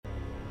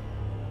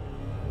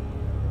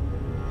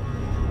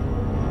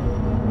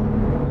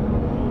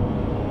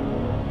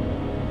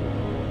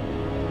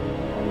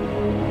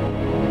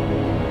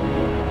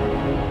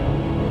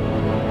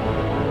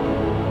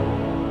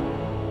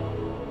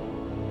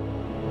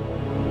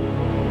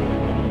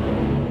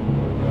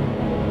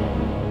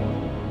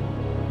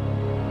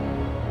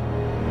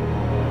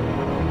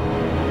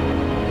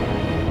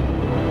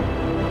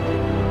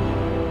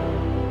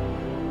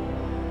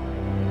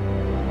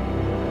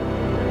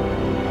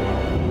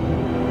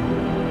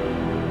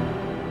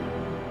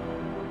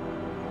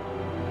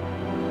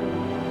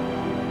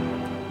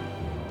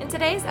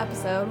today's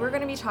episode, we're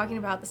going to be talking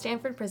about the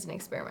Stanford prison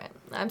experiment.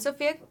 I'm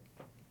Sophia.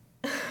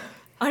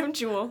 I'm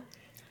Jewel.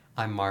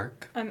 I'm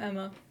Mark. I'm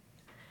Emma.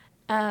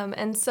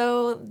 And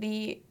so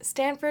the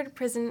Stanford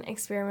prison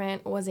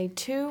experiment was a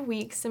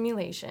 2-week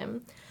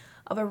simulation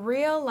of a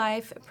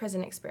real-life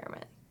prison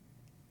experiment.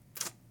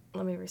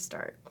 Let me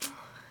restart,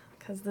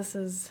 because this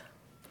is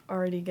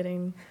already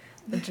getting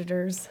the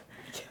jitters.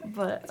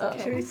 But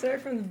Should we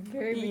start from the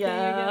very beginning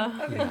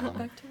yeah. again? Okay, Yeah.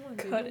 back to one.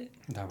 Cut it.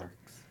 That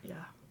works. Yeah.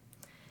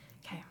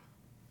 Okay.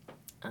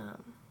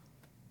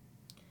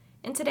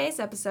 In today's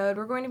episode,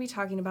 we're going to be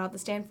talking about the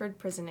Stanford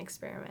prison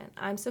experiment.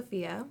 I'm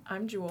Sophia.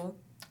 I'm Jewel.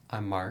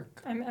 I'm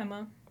Mark. I'm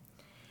Emma.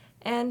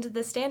 And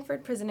the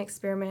Stanford prison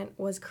experiment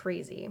was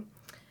crazy.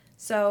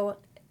 So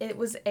it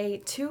was a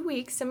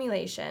 2-week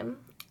simulation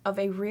of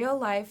a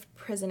real-life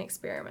prison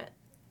experiment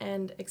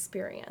and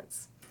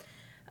experience.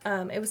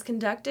 It was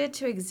conducted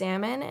to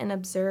examine and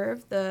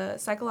observe the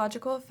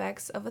psychological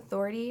effects of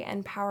authority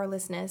and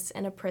powerlessness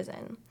in a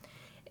prison.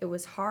 It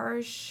was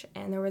harsh,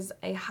 and there was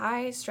a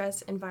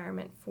high-stress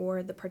environment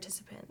for the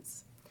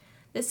participants.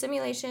 This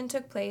simulation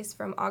took place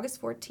from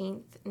August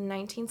 14th,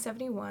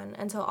 1971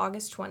 until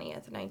August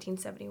 20th,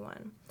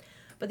 1971.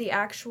 But the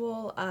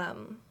actual,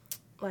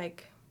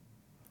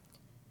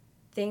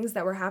 things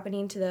that were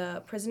happening to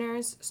the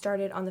prisoners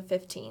started on the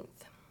 15th,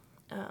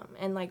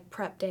 and,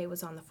 prep day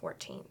was on the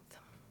 14th.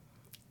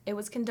 It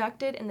was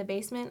conducted in the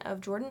basement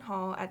of Jordan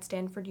Hall at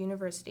Stanford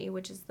University,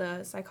 which is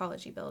the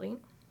psychology building.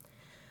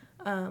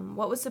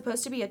 What was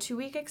supposed to be a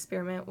 2-week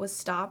experiment was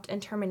stopped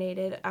and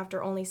terminated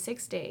after only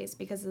 6 days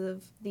because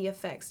of the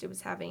effects it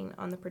was having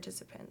on the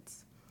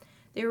participants.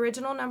 The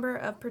original number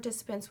of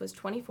participants was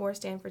 24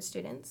 Stanford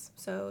students,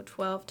 so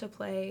 12 to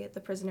play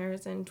the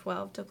prisoners and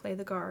 12 to play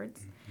the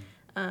guards.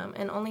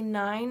 And only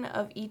 9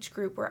 of each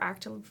group were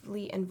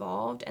actively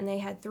involved, and they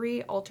had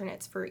 3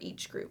 alternates for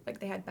each group.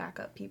 They had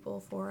backup people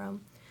for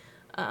them.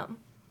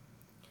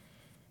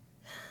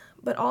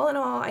 But all in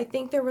all, I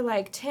think there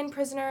were 10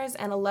 prisoners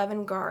and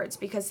 11 guards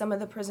because some of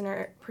the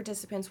prisoner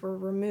participants were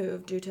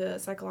removed due to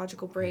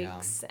psychological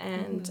breaks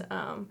and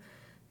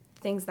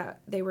things that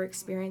they were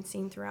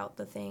experiencing throughout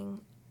the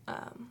thing.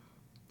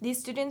 These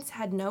students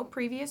had no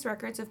previous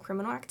records of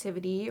criminal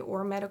activity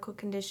or medical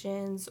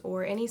conditions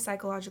or any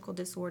psychological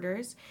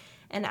disorders.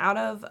 And out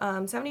of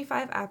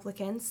 75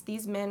 applicants,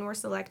 these men were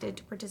selected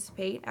to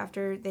participate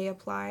after they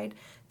applied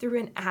through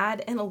an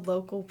ad in a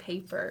local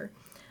paper.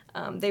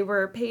 They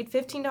were paid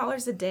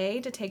 $15 a day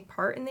to take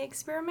part in the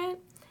experiment,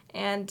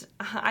 and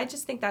I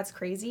just think that's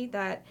crazy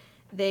that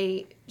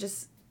they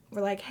just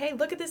were like, hey,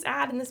 look at this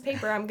ad in this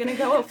paper, I'm going to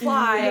go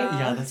apply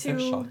That's so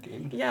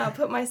shocking.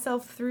 put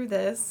myself through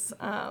this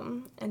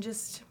and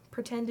just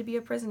pretend to be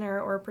a prisoner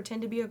or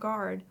pretend to be a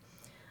guard.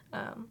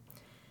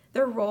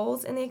 Their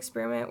roles in the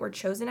experiment were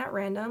chosen at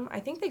random. I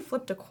think they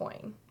flipped a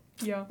coin.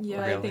 Yeah,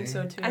 Really? I think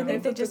so too. I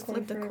think they just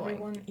flipped a for coin.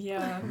 everyone.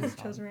 Yeah, it was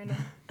chosen random.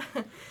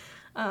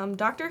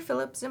 Dr.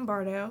 Philip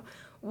Zimbardo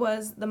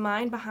was the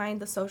mind behind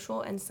the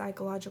social and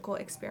psychological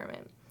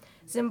experiment.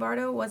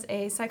 Zimbardo was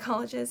a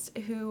psychologist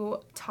who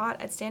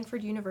taught at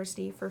Stanford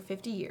University for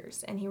 50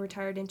 years, and he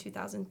retired in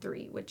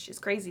 2003, which is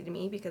crazy to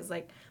me because,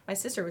 my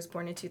sister was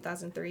born in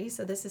 2003,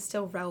 so this is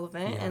still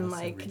relevant and,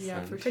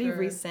 pretty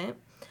recent.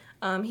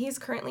 He's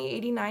currently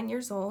 89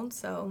 years old,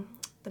 so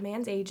the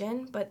man's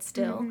aging, but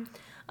still.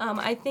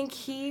 I think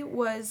he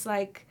was,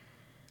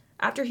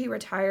 after he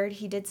retired,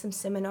 he did some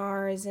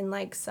seminars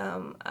and,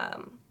 some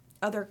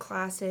other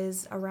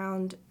classes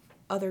around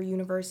other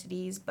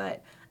universities,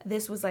 but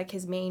this was,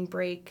 his main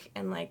break,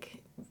 and,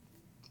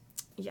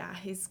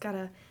 he's got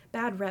a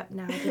bad rep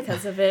now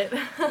because of it.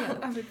 Yeah,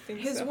 I would think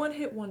His so.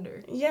 one-hit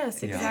wonder.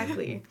 Yes,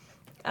 exactly.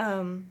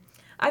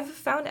 I've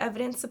found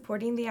evidence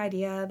supporting the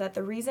idea that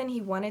the reason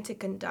he wanted to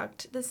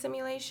conduct the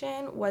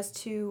simulation was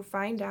to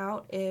find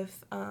out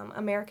if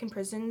American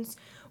prisons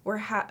were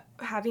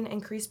having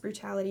increased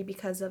brutality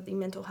because of the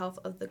mental health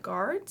of the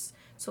guards,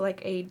 so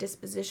a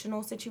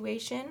dispositional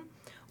situation,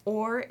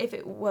 or if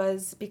it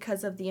was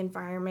because of the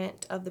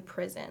environment of the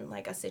prison,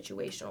 a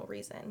situational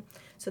reason.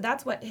 So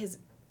that's what his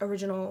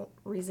original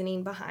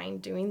reasoning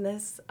behind doing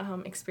this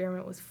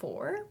experiment was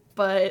for,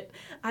 but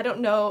I don't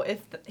know if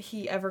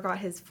he ever got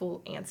his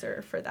full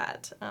answer for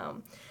that.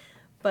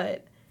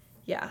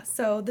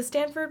 So the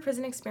Stanford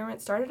prison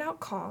experiment started out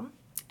calm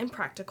and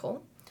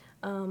practical.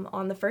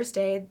 On the first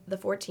day, the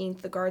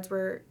 14th, the guards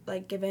were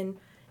given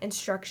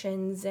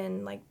instructions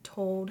and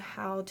told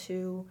how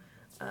to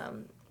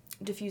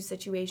diffuse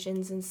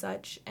situations and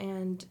such,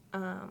 and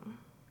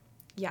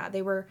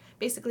they were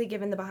basically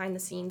given the behind the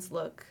scenes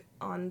look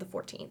on the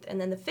 14th. And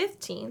then the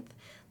 15th,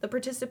 the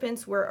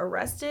participants were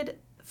arrested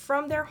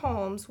from their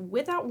homes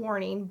without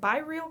warning by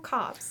real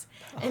cops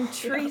and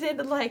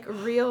treated like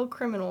real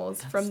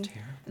criminals from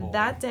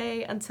that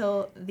day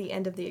until the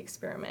end of the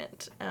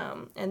experiment.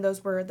 And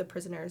those were the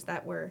prisoners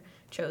that were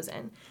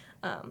chosen.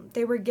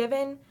 They were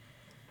taken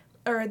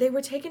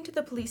to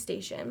the police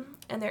station,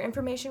 and their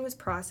information was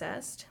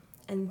processed.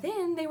 And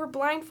then they were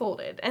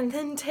blindfolded and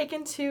then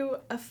taken to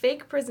a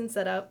fake prison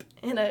setup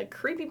in a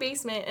creepy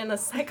basement in a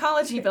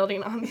psychology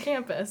building on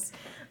campus.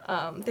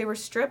 They were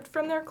stripped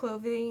from their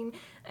clothing,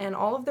 and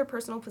all of their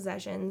personal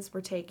possessions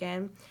were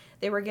taken.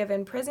 They were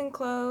given prison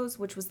clothes,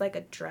 which was like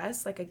a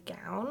dress, like a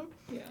gown,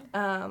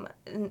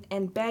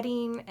 and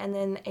bedding, and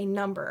then a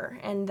number.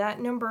 And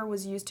that number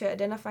was used to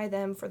identify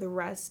them for the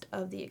rest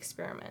of the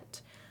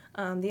experiment.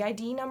 The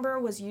ID number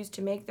was used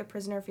to make the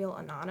prisoner feel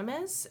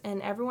anonymous,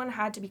 and everyone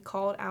had to be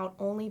called out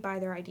only by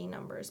their ID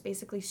numbers,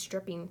 basically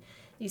stripping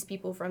these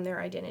people from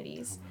their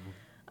identities.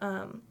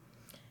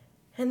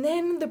 And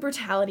then the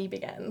brutality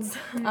begins.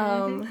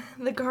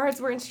 The guards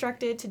were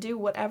instructed to do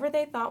whatever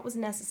they thought was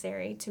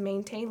necessary to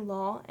maintain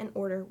law and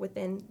order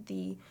within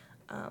the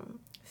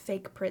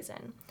fake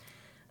prison,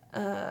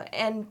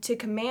 and to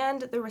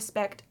command the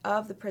respect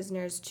of the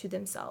prisoners to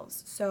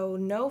themselves. So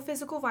no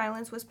physical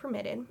violence was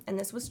permitted, and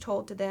this was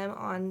told to them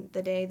on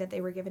the day that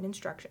they were given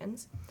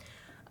instructions.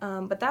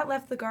 But that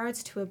left the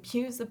guards to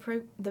abuse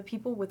the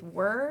people with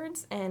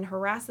words and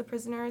harass the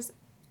prisoners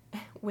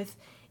with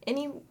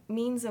any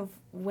means of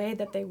way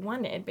that they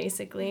wanted,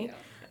 basically,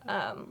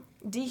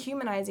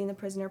 dehumanizing the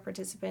prisoner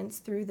participants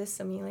through this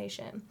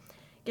simulation,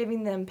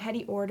 giving them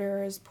petty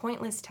orders,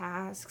 pointless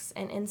tasks,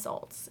 and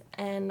insults.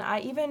 And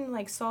I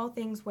even saw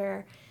things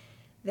where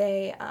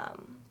they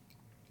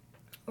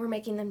were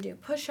making them do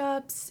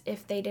push-ups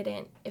if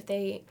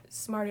they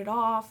smarted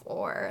off,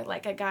 or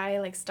a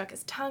guy stuck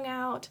his tongue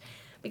out,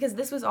 because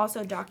this was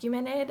also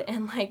documented,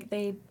 and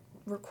they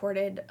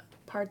recorded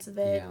parts of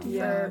it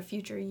for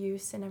future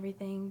use and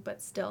everything.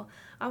 But still,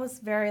 I was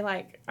very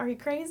are you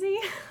crazy?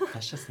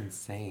 That's just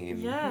insane.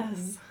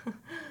 Yes.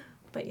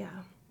 But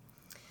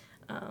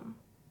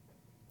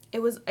it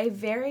was a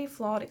very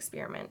flawed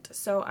experiment,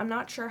 so I'm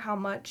not sure how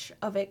much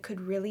of it could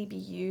really be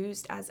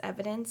used as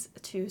evidence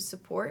to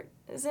support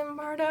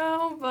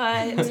Zimbardo,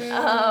 but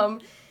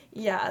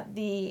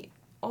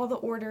all the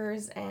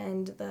orders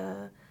and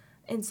the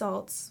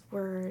insults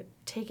were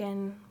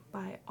taken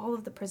by all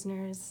of the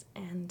prisoners,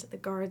 and the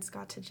guards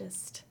got to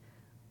just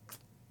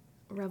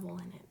revel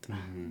in it.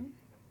 Mm-hmm.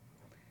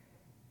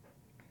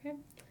 Okay.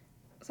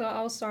 So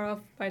I'll start off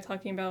by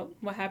talking about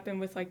what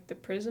happened with the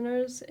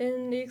prisoners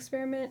in the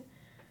experiment.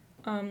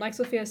 Like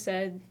Sophia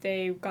said,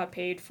 they got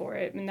paid for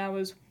it, and that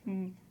was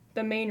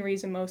the main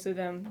reason most of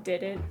them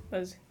did it,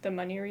 was the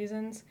money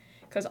reasons,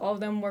 because all of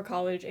them were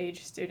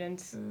college-age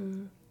students.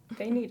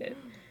 They need it.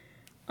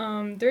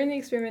 During the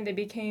experiment, they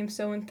became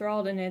so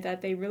enthralled in it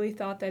that they really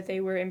thought that they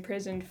were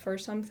imprisoned for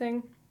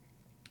something,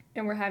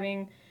 and were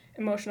having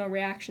emotional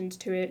reactions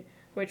to it,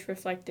 which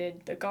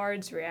reflected the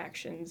guards'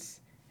 reactions,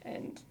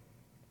 and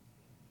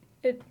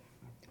it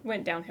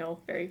went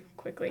downhill very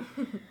quickly.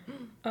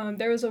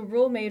 There was a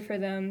rule made for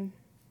them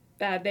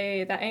that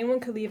anyone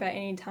could leave at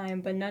any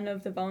time, but none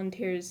of the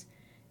volunteers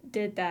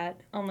did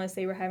that unless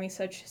they were having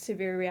such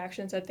severe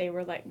reactions that they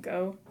were let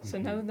go. So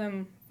none of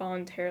them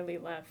voluntarily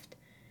left.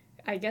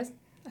 I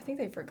think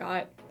they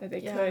forgot that they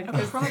could.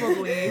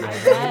 Probably. I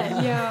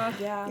bet.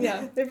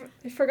 Yeah.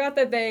 They forgot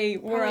that they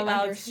were Probably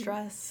allowed under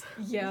stress.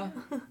 Yeah.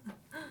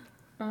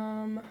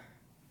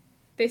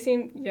 They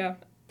seemed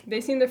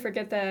to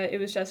forget that it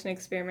was just an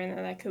experiment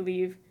and that could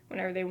leave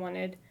whenever they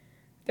wanted.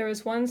 There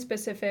was one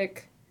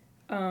specific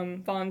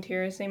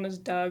volunteer. His name was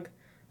Doug,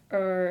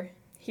 or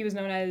he was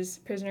known as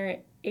Prisoner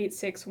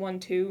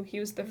 8612. He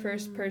was the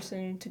first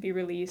person to be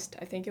released.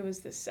 I think it was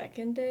the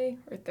second day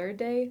or third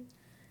day,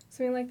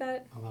 something like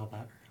that. Oh, well,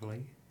 that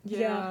early?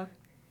 Yeah.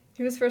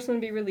 He was the first one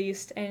to be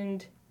released,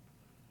 and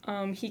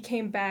he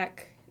came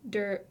back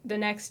the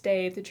next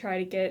day to try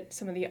to get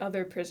some of the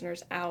other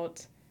prisoners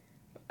out.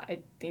 I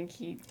think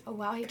he... Oh,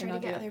 wow, he tried to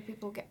get other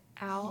people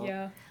out?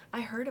 Yeah. I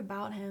heard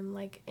about him,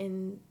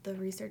 in the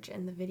research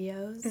and the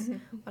videos,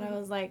 but I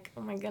was like,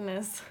 oh my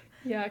goodness.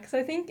 Yeah, because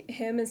I think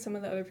him and some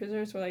of the other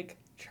prisoners were,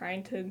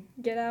 trying to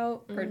get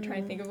out, or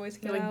trying to think of ways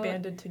to get out.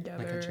 Banded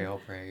together. Like a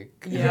jailbreak.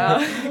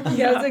 Yeah.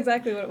 Yeah, that's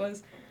exactly what it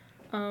was.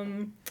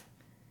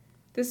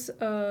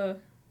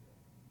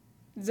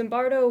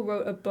 Zimbardo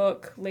wrote a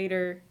book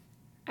later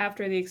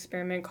after the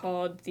experiment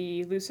called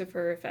The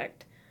Lucifer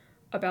Effect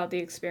about the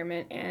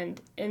experiment, and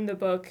in the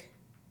book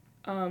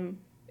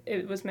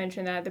it was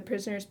mentioned that the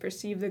prisoners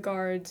perceived the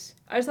guards.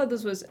 I just thought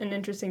this was an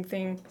interesting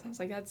thing. I was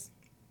like, that's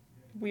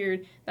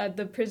weird, that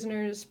the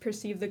prisoners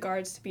perceived the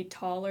guards to be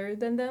taller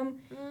than them,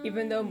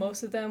 even though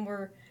most of them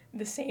were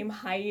the same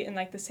height and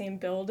the same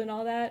build and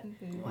all that.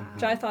 Wow.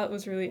 Which I thought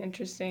was really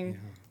interesting.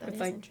 That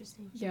is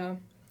interesting. Yeah.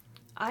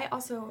 I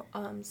also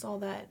saw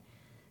that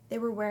they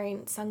were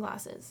wearing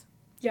sunglasses.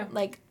 Yeah.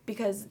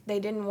 Because they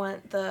didn't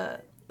want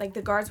the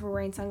guards were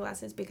wearing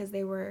sunglasses because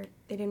they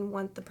didn't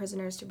want the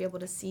prisoners to be able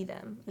to see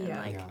them.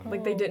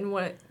 And they didn't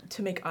want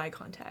to make eye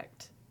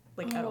contact.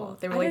 At all.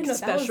 They were I didn't know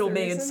that was special the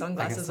made reason.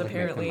 sunglasses I guess,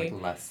 apparently. make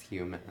them, less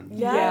human.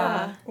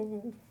 Yeah.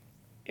 Ooh.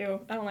 Ew,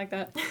 I don't like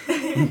that.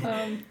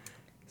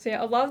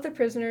 A lot of the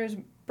prisoners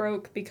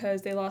broke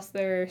because they lost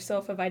their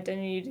self of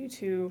identity due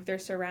to their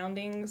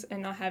surroundings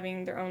and not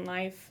having their own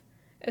life,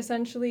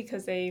 essentially,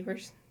 because they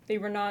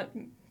were not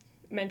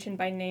mentioned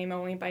by name,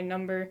 only by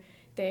number.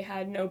 They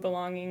had no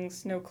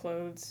belongings, no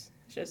clothes,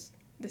 just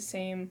the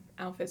same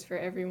outfits for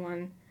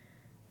everyone.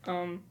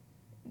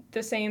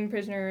 the same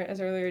prisoner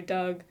as earlier,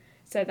 Doug,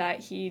 said that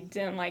he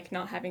didn't like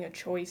not having a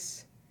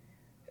choice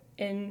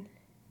in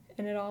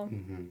it all.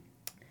 Mm-hmm.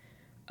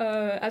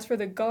 As for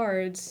the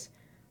guards,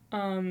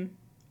 during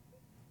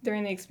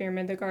the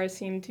experiment, the guards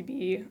seemed to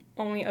be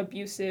only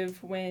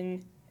abusive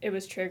when it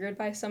was triggered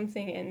by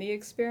something in the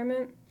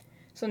experiment.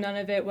 So none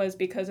of it was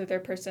because of their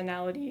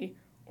personality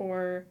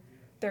or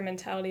their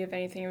mentality of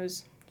anything. It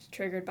was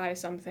triggered by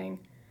something.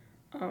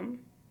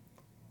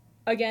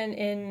 Again,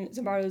 in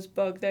Zimbardo's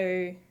book,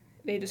 they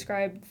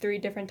described 3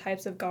 different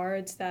types of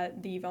guards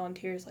that the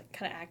volunteers like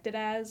kind of acted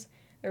as.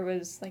 There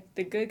was like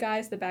the good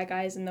guys, the bad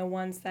guys, and the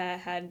ones that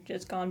had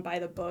just gone by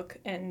the book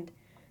and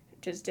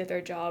just did their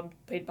job,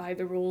 played by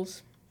the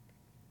rules.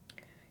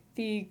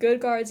 The good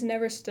guards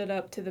never stood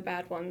up to the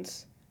bad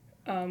ones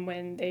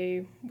when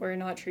they were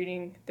not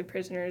treating the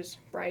prisoners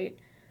right.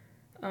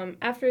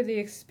 After the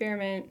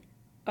experiment,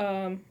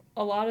 a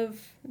lot of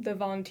the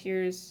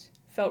volunteers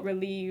felt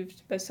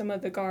relieved, but some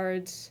of the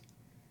guards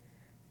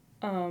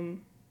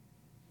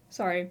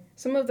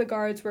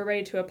were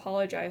ready to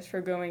apologize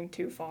for going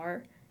too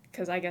far,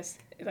 because I guess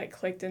it like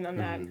clicked in them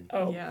that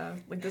yeah,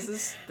 like this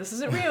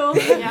isn't real.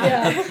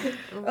 yeah.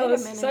 Wait a minute.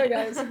 Sorry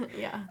guys.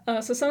 Yeah.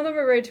 So some of them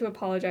were ready to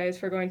apologize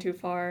for going too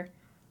far.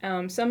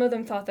 Some of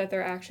them thought that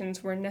their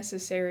actions were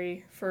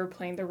necessary for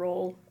playing the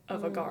role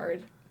of a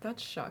guard.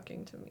 That's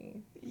shocking to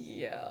me.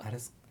 Yeah.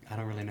 I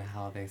don't really know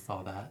how they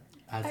saw that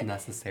as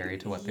necessary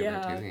to what they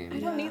were doing.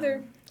 I don't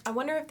either. I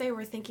wonder if they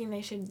were thinking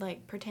they should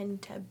like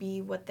pretend to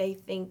be what they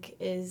think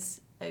is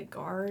a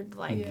guard,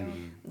 like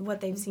what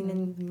they've seen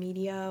in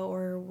media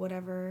or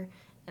whatever,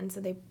 and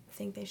so they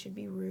think they should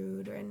be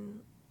rude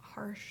and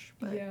harsh.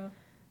 But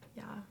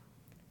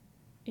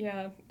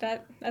yeah,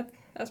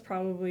 that's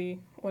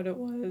probably what it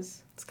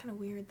was. It's kind of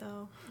weird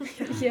though.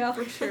 Yeah,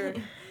 for sure.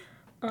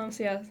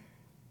 So yeah,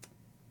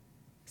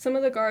 some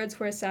of the guards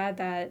were sad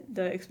that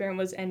the experiment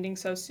was ending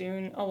so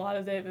soon. A lot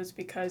of it was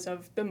because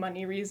of the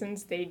money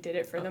reasons. They did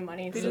it for the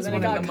money, They so just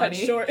then it wanted got the cut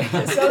money. short.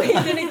 So they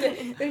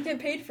didn't get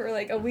paid for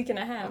like a week and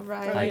a half,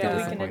 Right. for like Yeah. a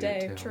week and a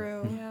day. Disappointed, too.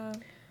 True.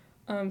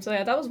 Yeah. So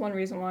yeah, that was one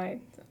reason why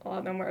a lot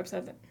of them were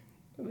upset that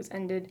it was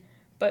ended.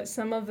 But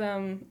some of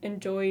them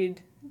enjoyed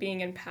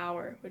being in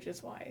power, which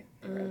is why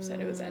they were upset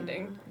it was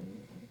ending.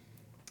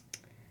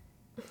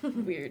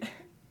 Weird.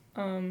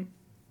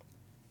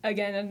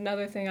 Again,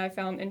 another thing I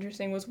found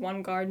interesting was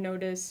one guard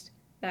noticed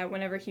that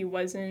whenever he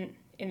wasn't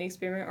in the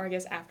experiment, or I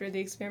guess after the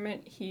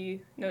experiment,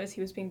 he noticed he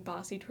was being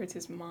bossy towards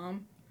his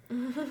mom.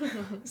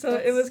 So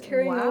it was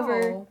carrying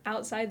over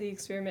outside the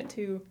experiment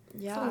too.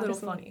 Yeah. It's a little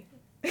funny.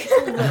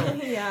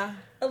 Yeah.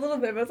 A little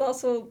bit, but it's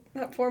also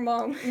that poor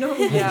mom. No.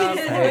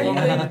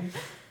 Yeah.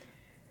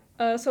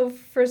 So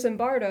for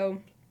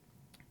Zimbardo,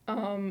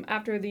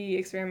 after the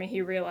experiment,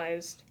 he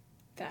realized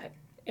that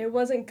it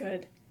wasn't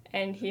good,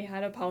 and he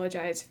had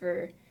apologized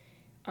for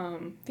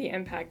the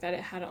impact that it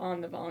had on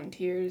the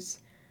volunteers.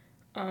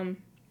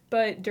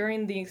 But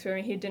during the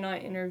experiment, he did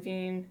not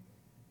intervene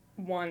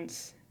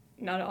once,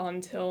 not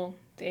until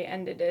they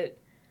ended it,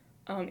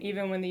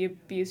 even when the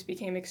abuse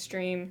became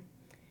extreme.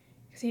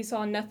 Because he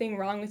saw nothing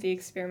wrong with the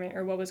experiment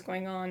or what was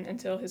going on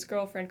until his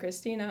girlfriend,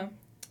 Christina,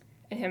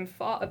 and him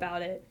fought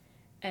about it,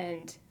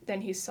 and then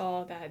he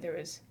saw that there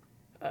was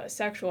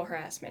sexual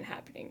harassment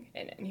happening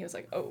in it, and he was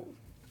like, oh,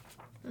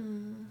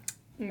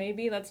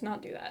 maybe let's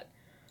not do that.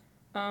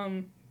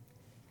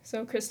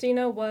 So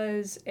Christina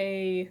was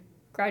a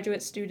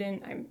graduate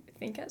student, I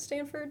think at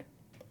Stanford.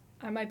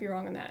 I might be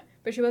wrong on that.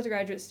 But she was a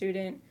graduate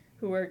student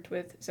who worked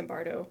with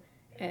Zimbardo,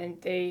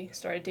 and they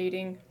started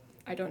dating.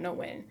 I don't know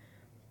when.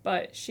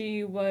 But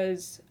she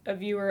was a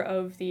viewer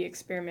of the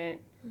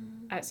experiment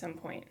at some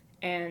point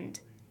and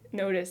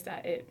noticed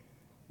that it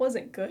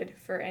wasn't good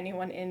for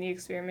anyone in the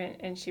experiment,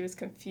 and she was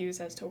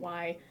confused as to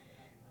why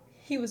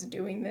he was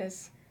doing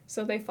this.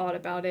 So they fought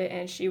about it,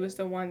 and she was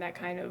the one that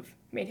kind of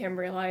made him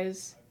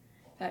realize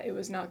that it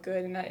was not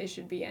good and that it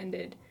should be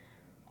ended.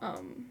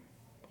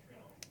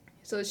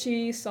 So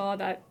she saw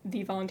that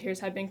the volunteers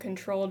had been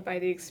controlled by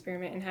the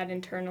experiment and had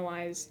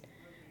internalized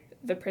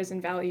the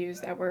prison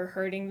values that were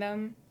hurting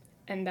them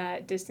and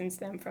that distanced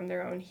them from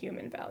their own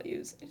human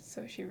values.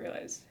 So she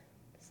realized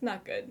it's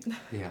not good.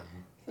 Yeah.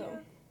 So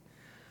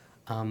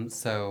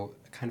So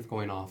kind of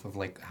going off of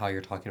like how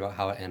you're talking about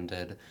how it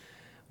ended,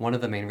 one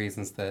of the main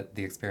reasons that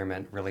the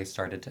experiment really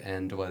started to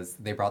end was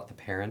they brought the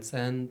parents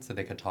in so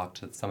they could talk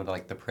to some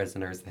of the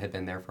prisoners that had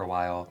been there for a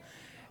while.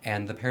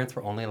 And the parents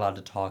were only allowed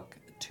to talk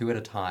 2 at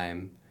a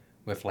time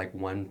with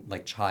one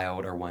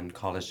child or one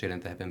college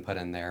student that had been put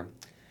in there.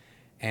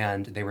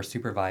 And they were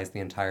supervised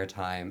the entire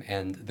time.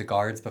 And the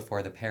guards,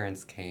 before the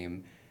parents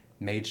came,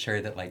 made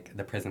sure that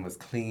the prison was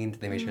cleaned.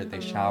 They made sure that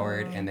they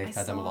showered, and they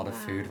fed them a lot of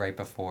food right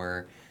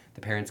before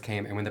the parents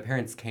came. And when the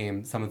parents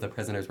came, some of the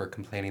prisoners were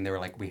complaining. They were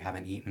like, we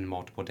haven't eaten in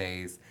multiple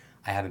days.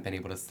 I haven't been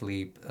able to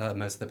sleep.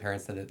 Most of the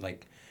parents said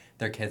that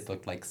their kids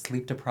looked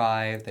sleep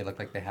deprived. They looked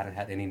like they hadn't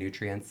had any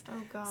nutrients.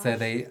 Oh, gosh. So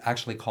they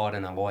actually called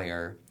in a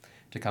lawyer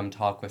to come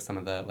talk with some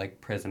of the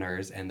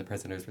prisoners, and the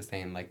prisoners were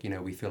saying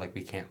we feel like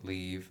we can't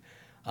leave.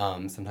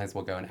 Sometimes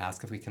we'll go and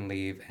ask if we can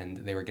leave, and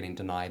they were getting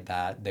denied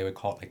that. They would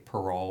call it like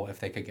parole, if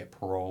they could get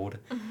paroled.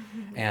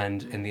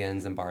 And in the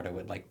end, Zimbardo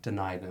would like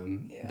deny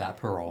them that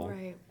parole.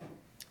 Right.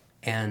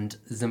 And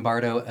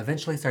Zimbardo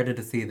eventually started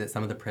to see that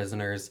some of the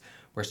prisoners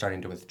were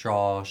starting to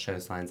withdraw, show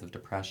signs of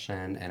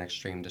depression and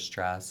extreme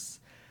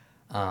distress.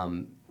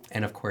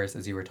 And of course,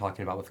 as you were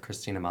talking about with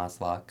Christina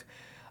Maslach,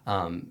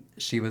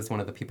 she was one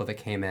of the people that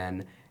came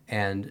in,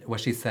 and what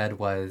she said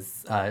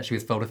was, she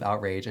was filled with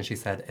outrage, and she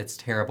said, "It's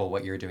terrible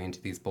what you're doing to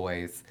these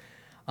boys."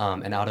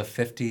 And out of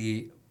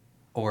 50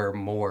 or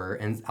more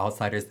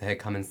outsiders that had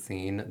come and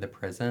seen the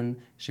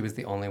prison, she was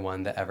the only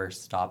one that ever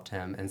stopped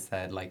him and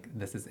said, like,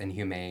 "This is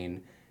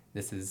inhumane.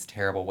 This is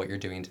terrible what you're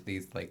doing to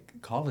these, like,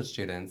 college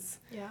students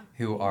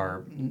who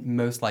are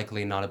most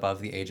likely not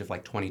above the age of,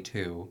 like,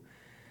 22.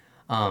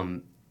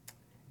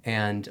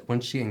 And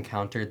when she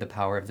encountered the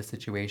power of the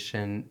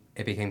situation,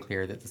 it became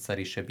clear that the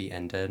study should be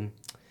ended.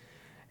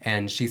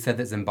 And she said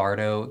that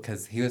Zimbardo,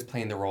 because he was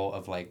playing the role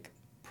of, like,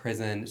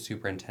 prison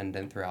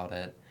superintendent throughout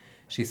it,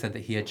 she said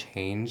that he had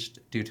changed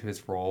due to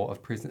his role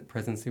of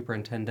prison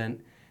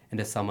superintendent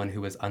into someone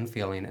who was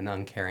unfeeling and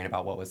uncaring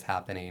about what was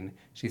happening.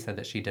 She said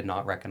that she did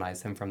not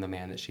recognize him from the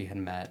man that she had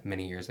met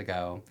many years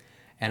ago.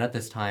 And at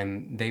this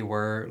time, they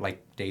were,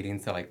 like, dating,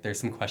 so, like, there's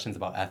some questions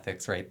about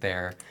ethics right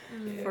there.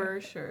 For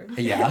sure.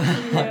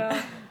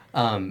 Yeah.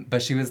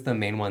 But she was the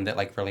main one that,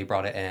 like, really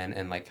brought it in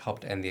and, like,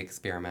 helped end the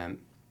experiment.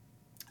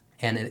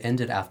 And it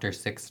ended after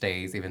 6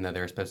 days, even though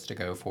they were supposed to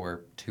go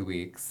for 2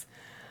 weeks.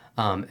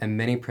 And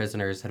many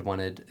prisoners had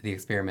wanted the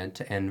experiment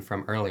to end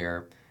from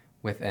earlier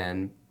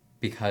within,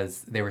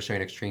 because they were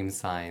showing extreme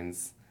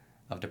signs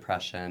of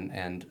depression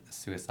and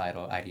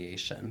suicidal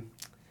ideation.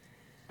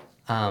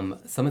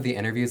 Some of the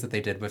interviews that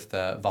they did with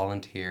the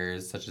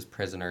volunteers, such as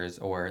prisoners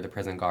or the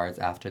prison guards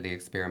after the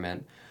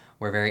experiment,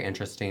 were very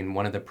interesting.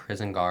 One of the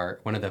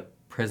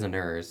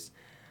prisoners,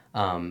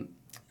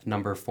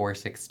 number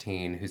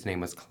 416, whose name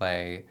was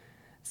Clay,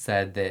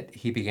 said that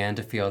he began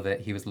to feel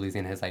that he was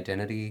losing his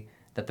identity,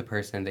 that the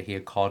person that he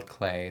had called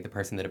Clay, the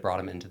person that had brought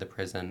him into the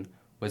prison,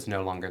 was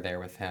no longer there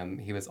with him.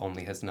 He was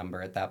only his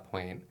number at that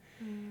point.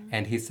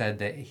 And he said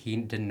that he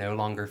did no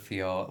longer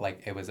feel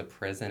like it was a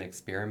prison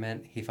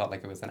experiment. He felt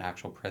like it was an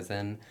actual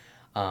prison,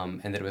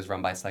 and that it was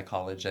run by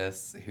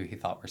psychologists who he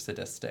thought were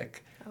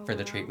sadistic for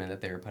the treatment that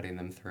they were putting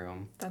them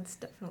through. That's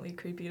definitely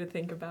creepy to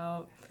think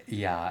about.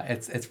 Yeah,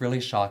 it's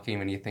really shocking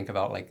when you think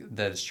about, like,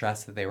 the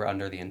stress that they were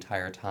under the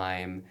entire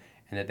time,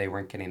 and that they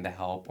weren't getting the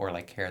help or,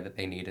 like, care that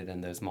they needed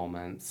in those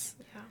moments.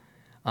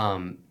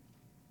 Yeah.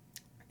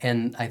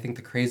 And I think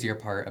the crazier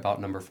part about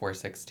number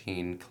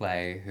 416,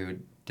 Clay, who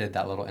did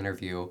that little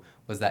interview,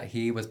 was that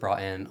he was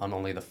brought in on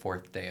only the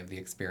 4th day of the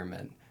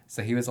experiment.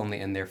 So he was only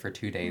in there for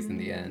 2 days in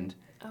the end.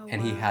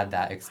 And he had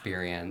that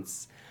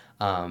experience.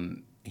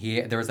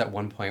 There was at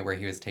one point where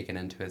he was taken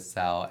into his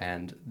cell,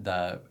 and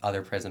the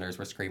other prisoners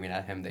were screaming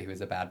at him that he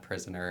was a bad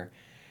prisoner,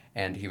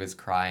 and he was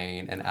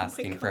crying and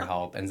asking for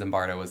help, and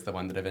Zimbardo was the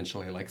one that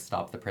eventually, like,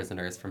 stopped the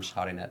prisoners from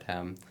shouting at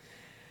him.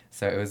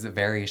 So it was a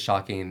very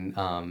shocking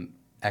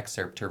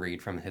excerpt to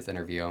read from his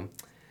interview.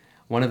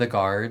 One of the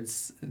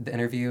guards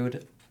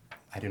interviewed,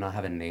 I do not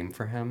have a name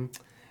for him.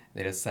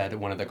 They just said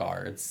one of the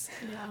guards.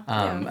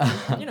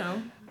 You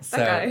know, So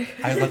that guy.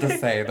 I was about to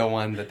say the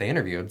one that they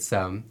interviewed.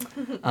 So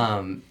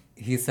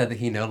he said that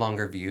he no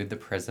longer viewed the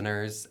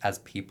prisoners as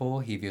people.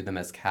 He viewed them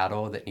as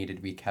cattle that needed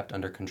to be kept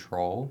under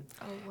control.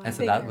 And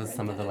so that was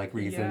some of the, like,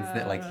 reasons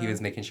that, like, he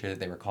was making sure that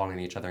they were calling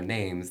each other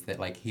names, that,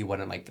 like, he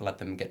wouldn't, like, let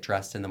them get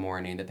dressed in the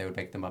morning, that they would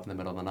wake them up in the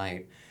middle of the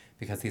night,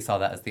 because he saw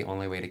that as the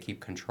only way to keep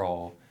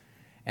control.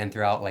 And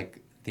throughout,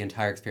 like, the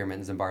entire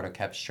experiment, Zimbardo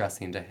kept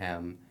stressing to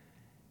him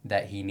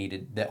that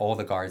that all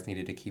the guards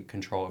needed to keep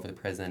control over the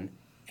prison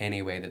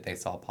any way that they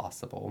saw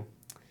possible.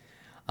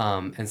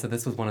 And so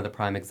this was one of the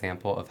prime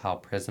example of how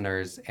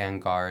prisoners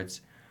and guards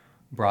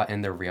brought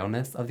in the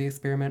realness of the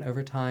experiment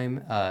over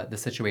time. The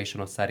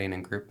situational setting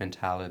and group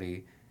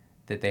mentality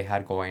that they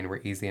had going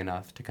were easy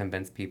enough to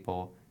convince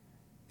people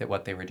that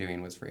what they were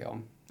doing was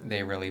real.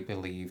 They really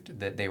believed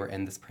that they were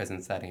in this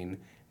prison setting.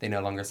 They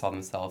no longer saw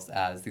themselves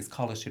as these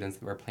college students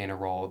that were playing a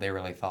role. They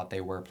really thought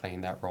they were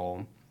playing that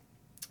role.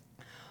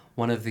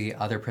 One of the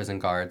other prison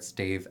guards,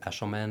 Dave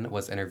Eshelman,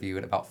 was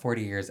interviewed about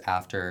 40 years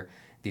after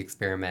the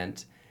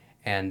experiment,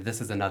 and this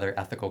is another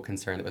ethical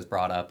concern that was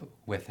brought up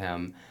with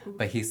him.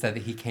 But he said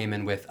that he came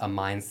in with a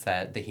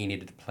mindset that he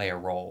needed to play a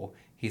role.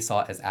 He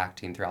saw it as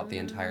acting throughout the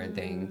entire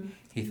thing.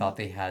 He thought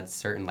they had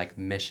certain, like,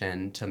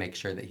 mission to make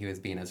sure that he was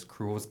being as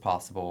cruel as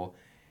possible.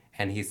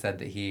 And he said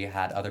that he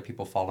had other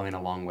people following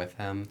along with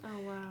him. Oh,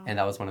 wow. And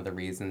that was one of the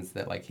reasons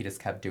that, like, he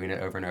just kept doing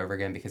it over and over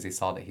again, because he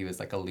saw that he was,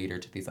 like, a leader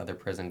to these other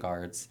prison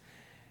guards.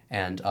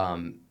 And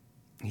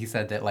he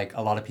said that, like,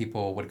 a lot of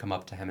people would come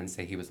up to him and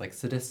say he was, like,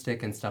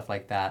 sadistic and stuff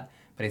like that.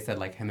 But he said,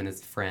 like, him and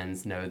his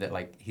friends know that,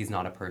 like, he's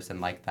not a person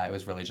like that. It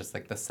was really just,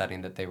 like, the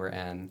setting that they were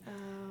in.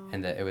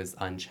 And that it was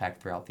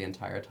unchecked throughout the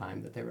entire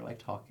time that they were, like,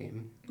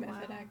 talking.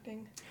 Method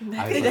acting.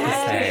 I was about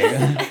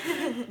to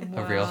say,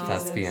 a real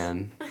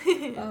thespian.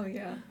 Oh,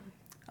 yeah.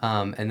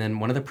 And then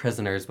one of the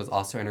prisoners was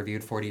also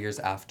interviewed 40 years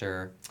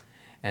after,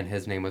 and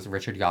his name was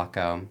Richard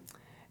Yako.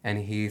 And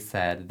he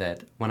said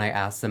that when I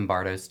asked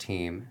Zimbardo's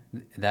team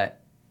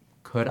that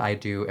could I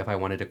do if I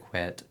wanted to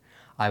quit,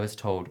 I was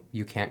told,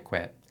 you can't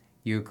quit.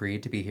 You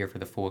agreed to be here for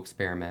the full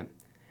experiment.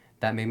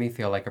 That made me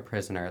feel like a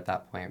prisoner at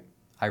that point.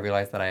 I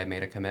realized that I had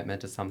made a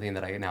commitment to something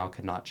that I now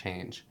could not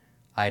change.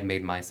 I had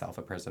made myself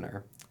a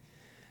prisoner.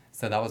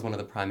 So that was one of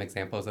the prime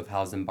examples of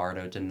how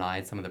Zimbardo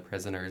denied some of the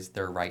prisoners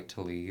their right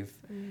to leave.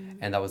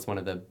 And that was one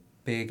of the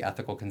big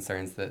ethical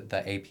concerns that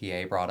the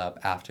APA brought up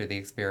after the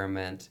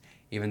experiment,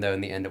 even though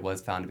in the end it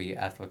was found to be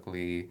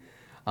ethically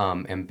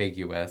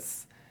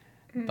ambiguous.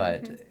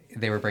 But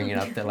they were bringing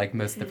up that like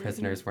most of the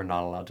prisoners were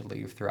not allowed to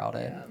leave throughout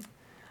it.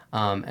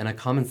 And a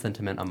common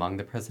sentiment among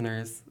the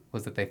prisoners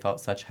was that they felt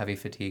such heavy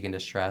fatigue and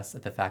distress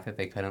at the fact that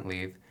they couldn't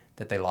leave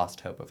that they lost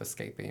hope of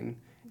escaping.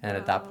 And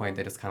at that point,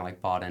 they just kind of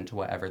like bought into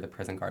whatever the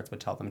prison guards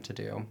would tell them to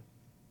do.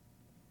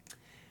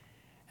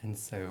 And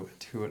so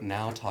to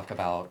now talk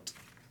about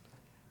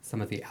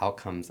some of the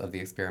outcomes of the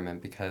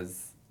experiment,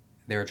 because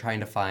they were trying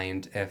to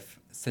find if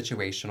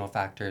situational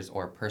factors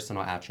or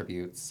personal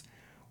attributes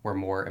were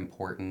more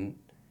important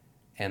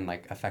in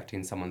like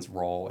affecting someone's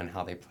role and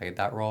how they played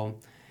that role.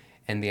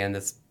 In the end,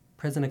 this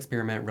prison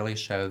experiment really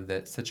showed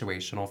that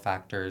situational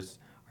factors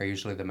are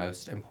usually the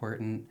most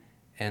important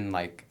in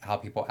like how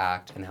people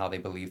act and how they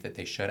believe that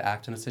they should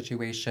act in a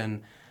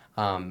situation.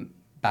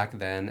 Back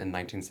then in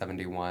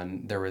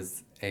 1971, there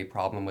was a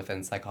problem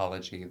within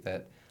psychology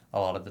that a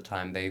lot of the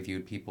time they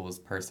viewed people's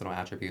personal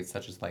attributes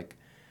such as like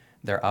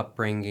their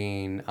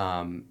upbringing,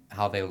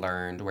 how they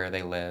learned, where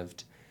they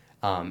lived,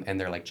 and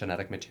their like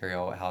genetic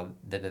material, how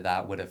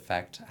that would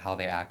affect how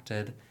they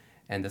acted.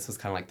 And this was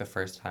kind of like the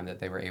first time that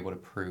they were able to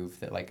prove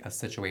that like a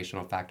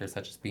situational factor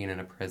such as being in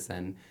a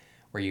prison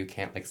where you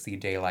can't like see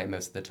daylight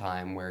most of the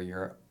time, where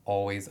you're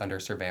always under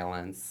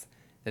surveillance,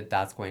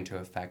 that's going to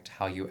affect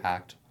how you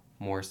act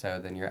more so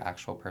than your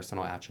actual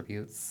personal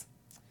attributes.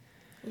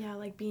 Yeah,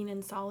 like being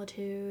in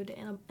solitude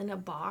in a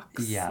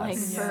box, Yes. like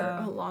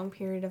for a long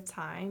period of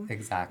time.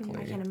 Exactly.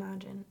 I can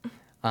imagine.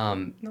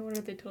 No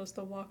wonder they told us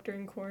to walk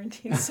during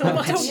quarantine so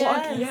much.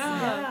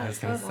 I was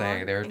going to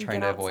say, they were and trying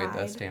get to avoid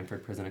the outside.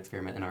 Stanford prison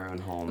experiment in our own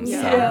homes.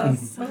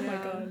 Yes. So. Oh my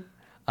god.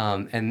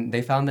 And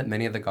they found that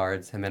many of the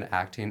guards had been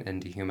acting in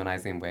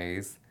dehumanizing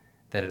ways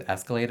that had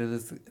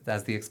escalated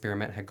as the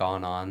experiment had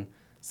gone on,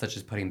 such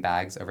as putting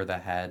bags over the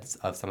heads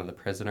of some of the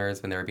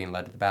prisoners when they were being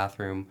led to the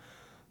bathroom,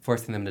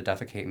 forcing them to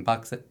defecate in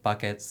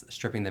buckets,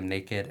 stripping them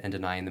naked, and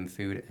denying them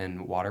food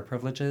and water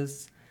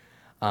privileges.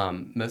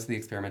 Most of the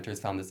experimenters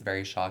found this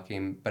very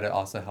shocking, but it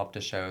also helped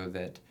to show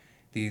that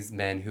these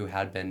men who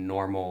had been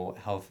normal,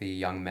 healthy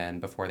young men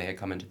before they had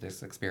come into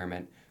this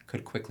experiment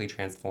could quickly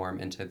transform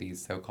into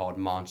these so-called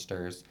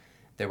monsters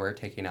that were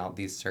taking out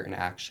these certain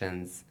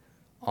actions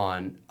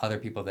on other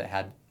people that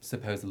had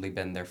supposedly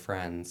been their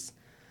friends,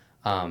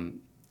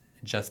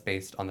 just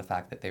based on the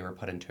fact that they were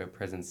put into a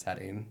prison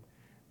setting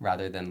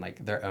rather than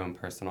like their own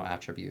personal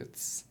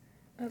attributes.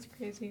 That's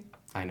crazy.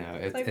 I know,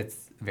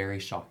 it's very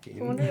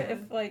shocking. I wonder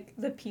if like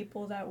the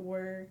people that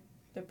were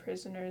the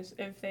prisoners,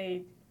 if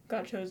they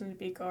got chosen to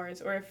be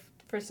guards, or if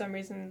for some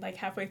reason like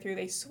halfway through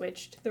they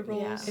switched the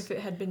roles. If it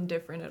had been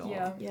different at all.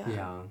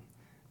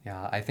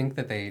 Yeah, I think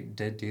that they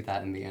did do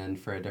that in the end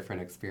for a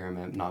different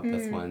experiment, not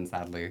this one,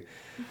 sadly.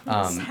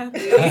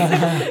 Sadly.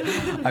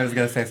 I was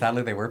going to say,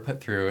 sadly, they were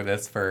put through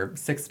this for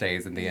 6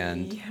 days in the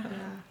end.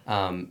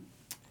 Yeah.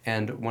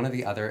 And one of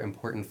the other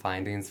important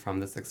findings from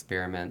this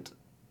experiment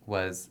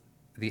was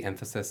the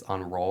emphasis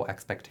on role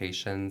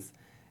expectations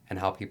and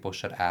how people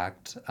should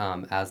act.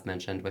 As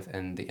mentioned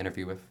within the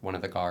interview with one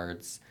of the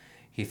guards,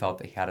 he felt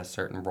that he had a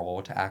certain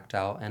role to act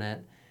out in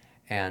it.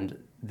 And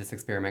this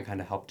experiment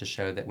kind of helped to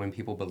show that when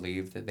people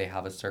believe that they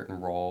have a certain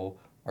role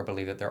or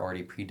believe that they're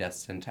already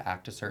predestined to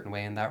act a certain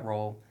way in that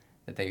role,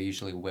 that they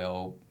usually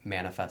will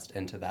manifest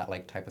into that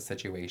like type of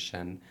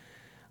situation.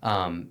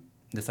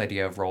 This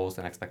idea of roles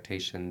and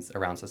expectations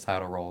around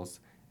societal roles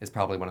is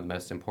probably one of the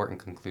most important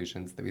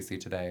conclusions that we see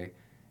today.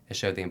 It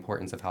showed the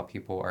importance of how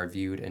people are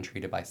viewed and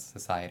treated by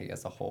society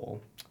as a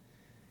whole.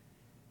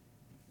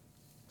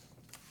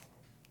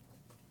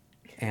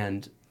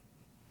 And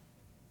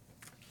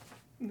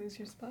Lose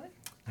your spot?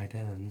 I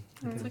did.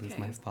 I did lose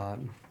my spot.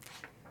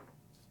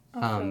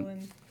 I'll fill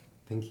in.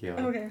 Thank you.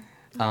 Okay.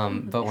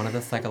 But one of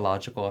the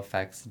psychological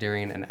effects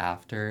during and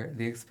after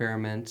the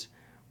experiment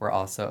were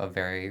also of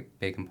very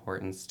big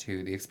importance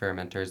to the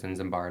experimenters in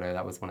Zimbardo.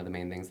 That was one of the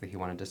main things that he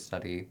wanted to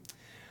study.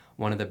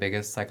 One of the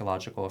biggest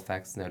psychological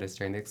effects noticed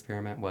during the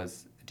experiment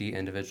was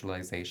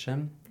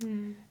de-individualization.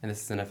 And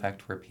this is an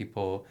effect where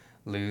people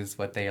lose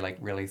what they like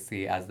really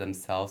see as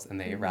themselves, and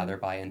they rather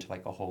buy into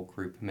like a whole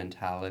group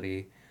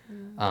mentality.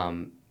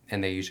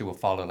 And they usually will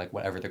follow like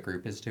whatever the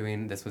group is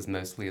doing. This was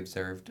mostly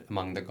observed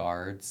among the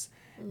guards.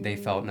 They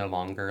felt no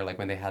longer like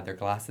when they had their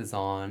glasses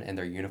on and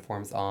their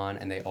uniforms on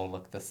and they all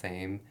looked the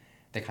same,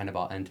 they kind of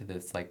bought into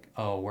this like,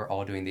 oh, we're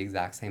all doing the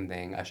exact same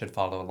thing. I should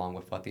follow along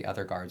with what the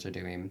other guards are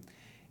doing,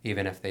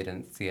 even if they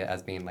didn't see it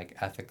as being like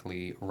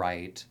ethically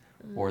right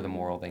or the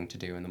moral thing to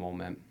do in the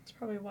moment. It's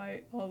probably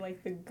why all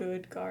like the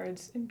good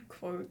guards in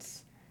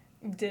quotes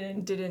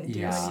didn't do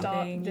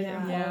stop, anything.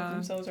 didn't Yeah. involve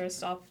themselves or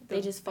stop.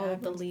 They just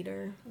followed the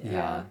leader.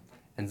 Yeah.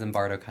 And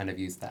Zimbardo kind of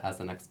used that as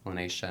an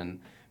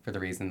explanation for the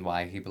reason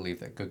why he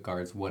believed that good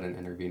guards wouldn't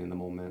intervene in the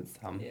moment.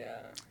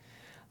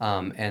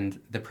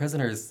 And the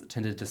prisoners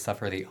tended to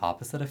suffer the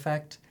opposite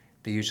effect.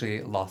 They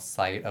usually lost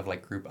sight of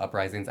like group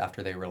uprisings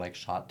after they were like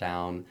shot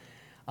down.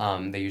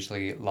 They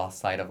usually lost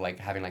sight of like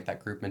having like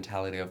that group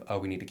mentality of, oh,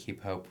 we need to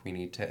keep hope, we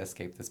need to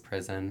escape this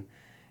prison.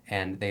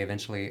 And they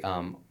eventually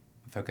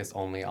focused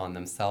only on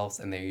themselves,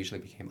 and they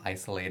usually became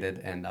isolated,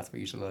 and that's what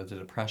usually led to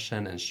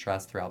depression and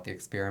stress throughout the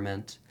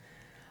experiment.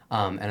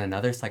 And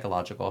another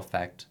psychological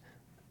effect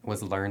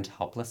was learned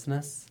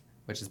helplessness,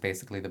 which is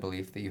basically the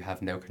belief that you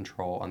have no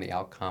control on the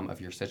outcome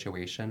of your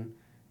situation,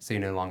 so you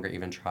no longer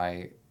even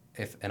try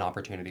if an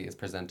opportunity is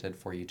presented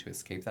for you to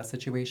escape that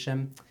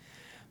situation.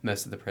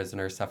 Most of the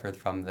prisoners suffered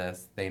from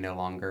this. They no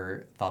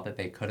longer thought that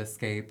they could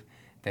escape.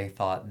 They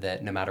thought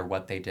that no matter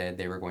what they did,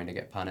 they were going to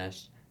get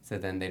punished. So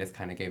then they just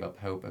kind of gave up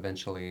hope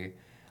eventually.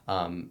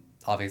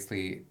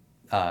 Obviously,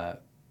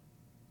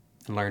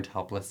 learned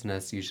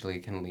helplessness usually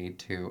can lead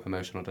to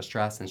emotional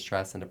distress and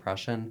stress and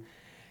depression.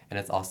 And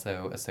it's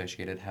also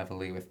associated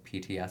heavily with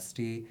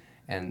PTSD.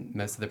 And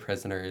most of the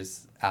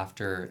prisoners,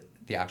 after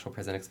the actual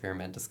prison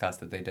experiment, discussed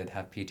that they did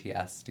have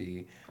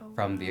PTSD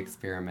from the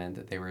experiment,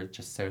 that they were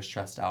just so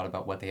stressed out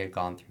about what they had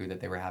gone through that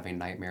they were having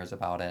nightmares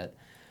about it,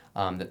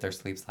 that their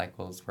sleep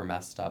cycles were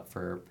messed up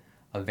for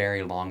a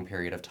very long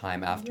period of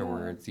time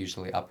afterwards,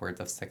 usually upwards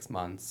of 6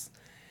 months.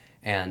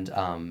 And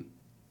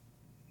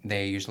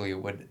they usually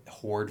would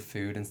hoard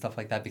food and stuff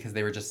like that because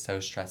they were just so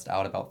stressed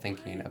out about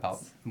thinking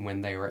about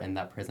when they were in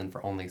that prison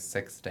for only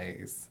 6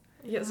 days.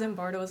 Yeah,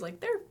 Zimbardo was like,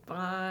 they're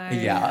fine.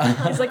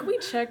 Yeah. He's like, we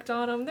checked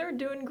on them. They're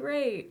doing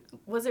great.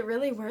 Was it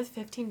really worth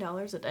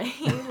 $15 a day?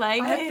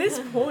 Like At this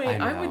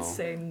point, I would know.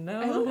 say I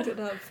no. looked it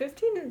up.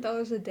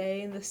 $15 a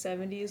day in the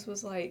 70s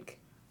was like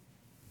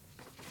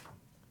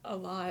a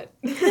lot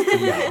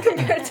Yeah.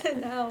 compared to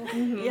now.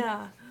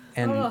 Yeah.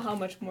 I don't know And how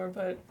much more,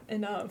 but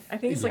enough. I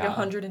think it's like Yeah.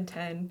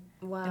 110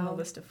 Wow. in the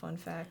list of fun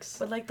facts.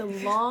 But like the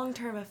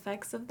long-term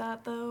effects of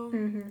that though,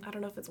 I don't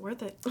know if it's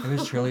worth it. it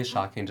was truly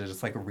shocking to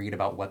just like read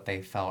about what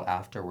they felt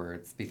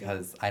afterwards,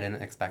 because I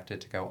didn't expect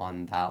it to go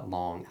on that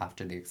long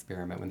after the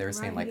experiment. When they were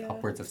saying Right, like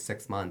upwards of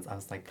 6 months, I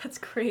was like, That's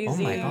crazy. oh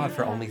my God,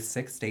 for Yeah. only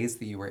 6 days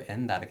that you were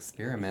in that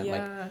experiment,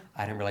 like Yeah.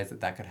 I didn't realize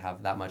that that could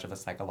have that much of a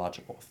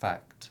psychological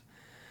effect.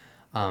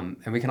 And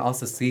we can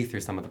also see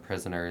through some of the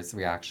prisoners'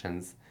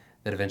 reactions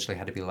that eventually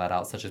had to be let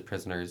out, such as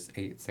prisoners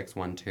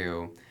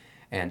 8612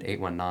 and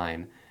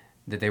 819,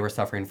 that they were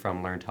suffering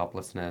from learned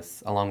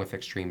helplessness along with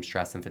extreme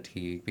stress and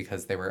fatigue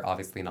because they were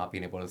obviously not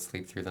being able to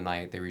sleep through the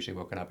night. They were usually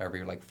woken up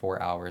every like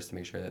 4 hours to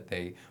make sure that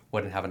they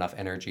wouldn't have enough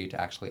energy to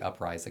actually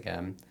uprise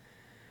again.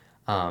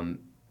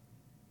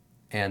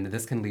 And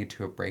this can lead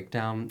to a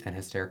breakdown and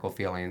hysterical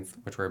feelings,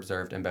 which were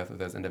observed in both of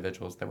those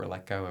individuals that were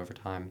let go over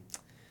time.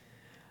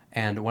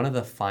 And one of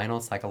the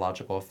final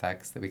psychological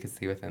effects that we could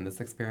see within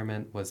this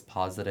experiment was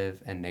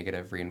positive and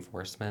negative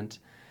reinforcement.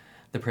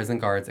 The prison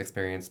guards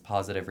experienced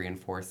positive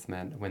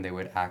reinforcement when they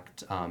would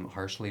act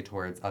harshly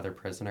towards other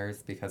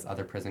prisoners, because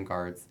other prison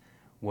guards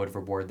would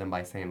reward them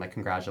by saying like,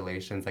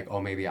 congratulations, like, oh,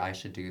 maybe I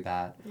should do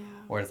that. Yeah.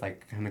 Or it's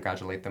like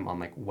congratulate them on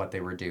like what they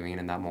were doing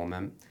in that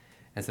moment.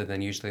 And so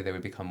then usually they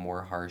would become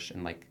more harsh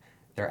in like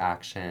their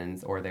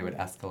actions, or they would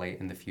escalate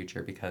in the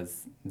future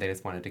because they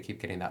just wanted to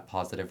keep getting that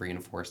positive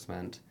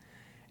reinforcement.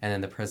 And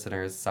then the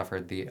prisoners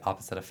suffered the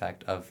opposite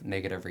effect of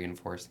negative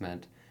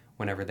reinforcement.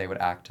 Whenever they would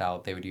act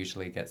out, they would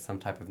usually get some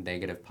type of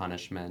negative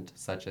punishment,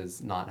 such as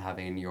not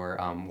having your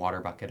water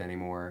bucket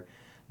anymore,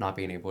 not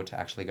being able to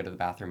actually go to the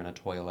bathroom in a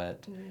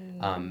toilet,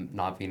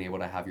 not being able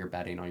to have your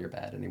bedding on your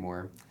bed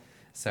anymore.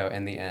 So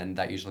in the end,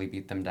 that usually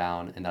beat them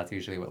down, and that's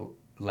usually what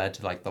led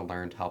to like the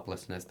learned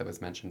helplessness that was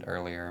mentioned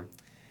earlier,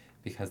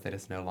 because they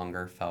just no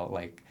longer felt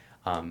like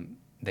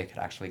they could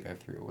actually go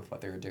through with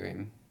what they were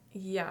doing.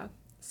 Yeah.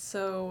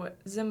 So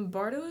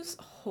Zimbardo's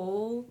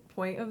whole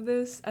point of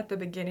this at the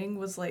beginning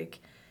was like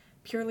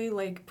purely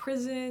like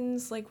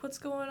prisons, like what's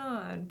going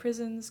on?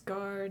 Prisons,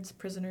 guards,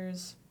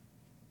 prisoners.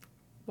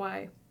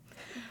 Why?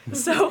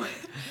 So,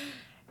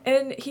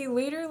 and he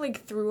later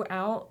like threw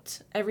out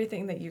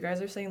everything that you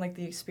guys are saying, like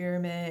the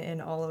experiment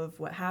and all of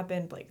what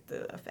happened, like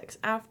the effects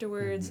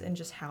afterwards and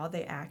just how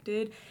they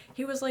acted.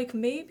 He was like,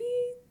 maybe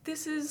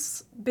this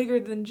is bigger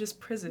than just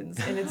prisons,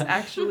 and it's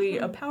actually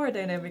a power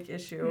dynamic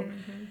issue.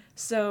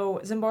 So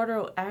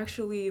Zimbardo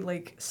actually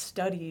like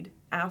studied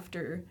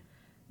after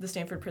the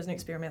Stanford prison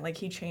experiment. Like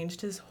he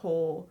changed his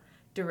whole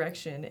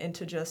direction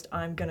into just,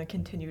 I'm gonna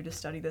continue to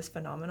study this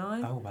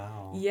phenomenon. Oh,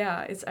 wow.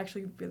 Yeah, it's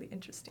actually really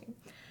interesting.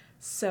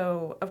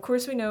 So, of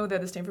course, we know that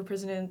the Stanford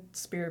prison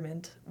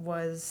experiment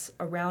was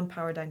around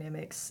power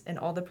dynamics, and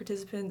all the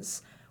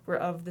participants were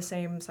of the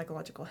same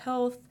psychological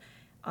health,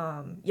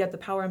 yet the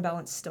power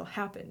imbalance still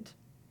happened,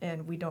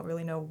 and we don't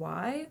really know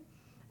why.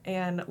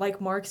 And like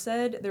Mark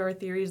said, there are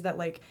theories that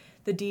like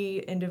the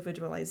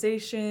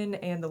de-individualization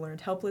and the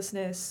learned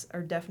helplessness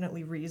are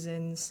definitely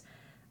reasons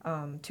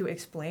to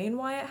explain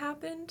why it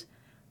happened,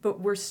 but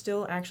we're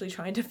still actually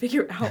trying to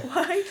figure out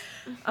why.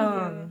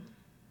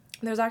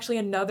 There's actually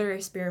another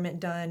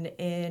experiment done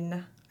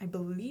in, I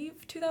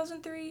believe,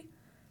 2003,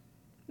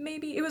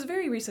 maybe. It was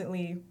very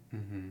recently,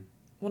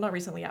 well, not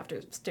recently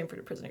after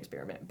Stanford prison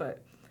experiment,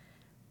 but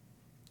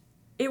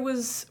it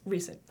was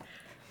recent.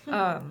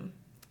 And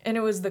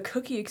it was the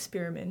cookie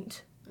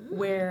experiment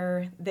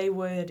where they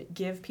would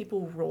give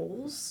people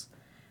rolls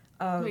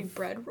of... Like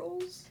bread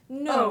rolls?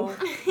 No.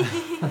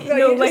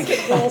 No, like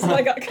rolls.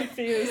 I got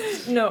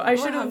confused. No, I We're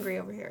should have hungry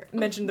over here.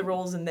 mentioned the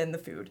rolls and then the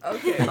food.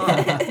 Okay.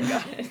 Got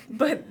it.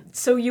 But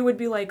so you would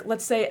be like,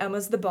 let's say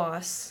Emma's the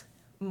boss,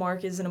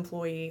 Mark is an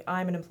employee,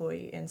 I'm an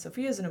employee, and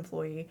Sophia's an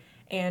employee,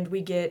 and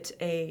we get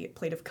a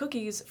plate of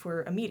cookies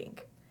for a meeting.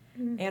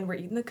 And we're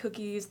eating the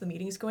cookies, the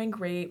meeting's going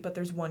great, but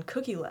there's one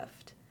cookie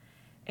left.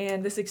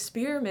 And this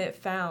experiment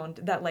found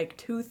that like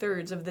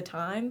 2/3 of the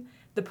time,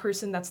 the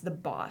person that's the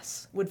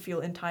boss would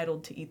feel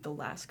entitled to eat the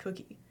last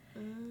cookie.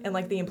 And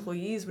like the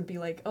employees would be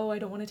like, oh, I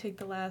don't want to take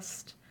the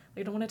last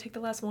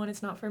one,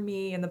 it's not for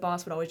me. And the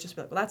boss would always just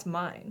be like, well, that's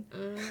mine.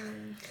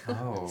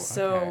 Oh,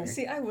 So- okay.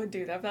 See, I would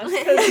do that, but that's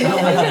because no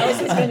one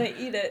else is gonna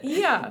eat it.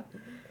 Yeah.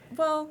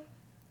 Well,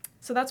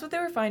 so that's what they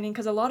were finding,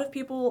 because a lot of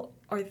people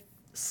are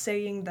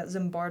saying that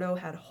Zimbardo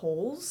had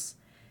holes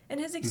in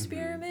his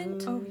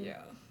experiment. Oh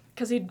yeah.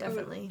 Because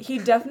Definitely. he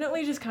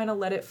definitely just kind of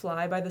let it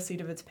fly by the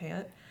seat of its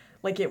pants.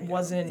 Like it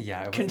wasn't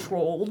Yeah, it wasn't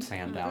controlled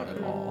planned out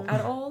at all.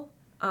 at all.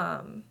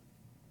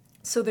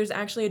 So there's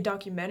actually a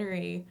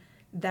documentary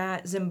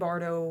that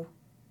Zimbardo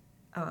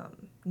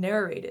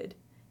narrated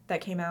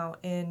that came out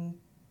in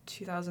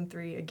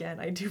 2003, again,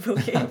 I do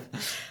believe,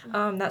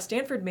 that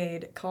Stanford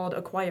made called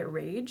A Quiet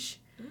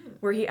Rage,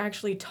 where he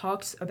actually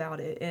talks about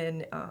it.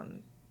 And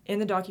in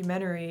the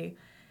documentary,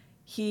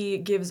 he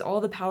gives all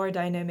the power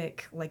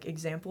dynamic like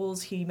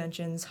examples. He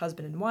mentions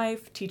husband and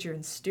wife, teacher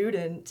and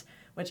student,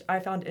 which I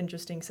found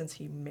interesting since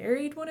he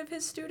married one of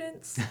his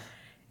students.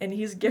 And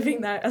he's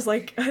giving that as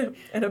like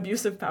an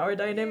abusive power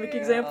dynamic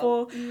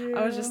example.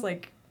 I was just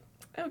like,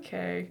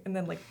 okay. And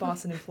then like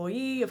boss and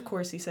employee, of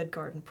course he said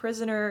guard and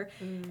prisoner.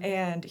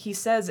 And he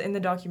says in the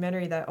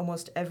documentary that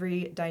almost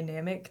every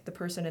dynamic, the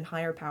person in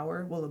higher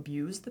power will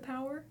abuse the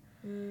power.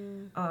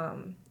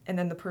 And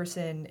then the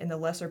person in the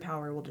lesser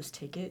power will just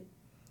take it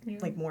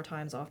like more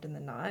times often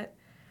than not.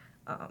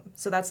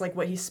 So that's like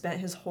what he spent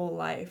his whole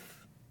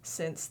life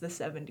since the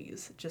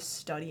 70s just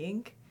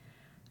studying,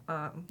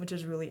 which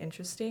is really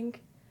interesting.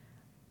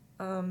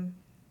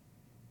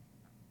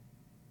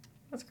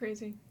 That's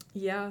crazy.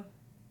 Yeah.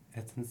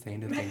 It's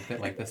insane to think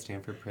that like the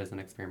Stanford prison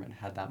experiment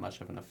had that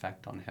much of an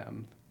effect on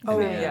him. Oh,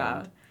 in the yeah.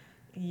 end.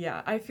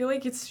 Yeah, I feel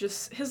like it's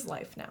just his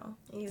life now.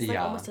 He's like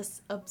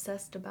almost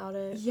obsessed about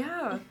it.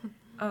 Yeah.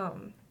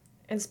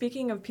 And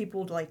speaking of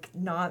people like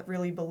not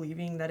really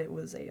believing that it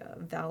was a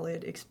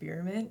valid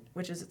experiment,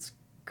 which is its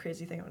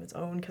crazy thing on its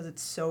own because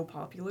it's so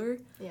popular.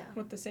 Yeah.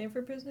 What, the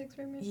Stanford prison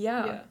experiment?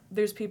 Yeah.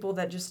 There's people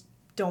that just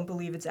don't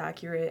believe it's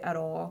accurate at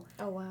all.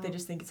 Oh, wow. They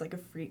just think it's like a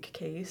freak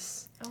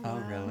case. Oh,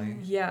 wow. really?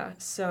 Yeah,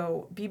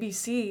 so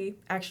BBC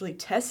actually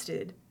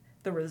tested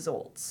the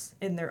results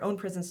in their own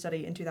prison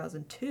study in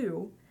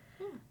 2002,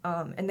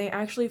 and they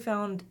actually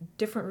found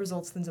different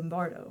results than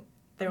Zimbardo.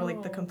 They were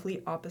like the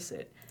complete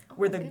opposite,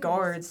 where the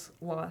guards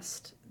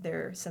lost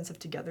their sense of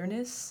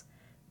togetherness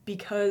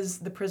because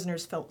the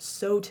prisoners felt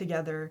so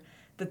together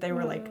that they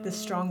were like this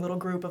strong little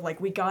group of like,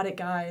 we got it,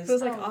 guys. So it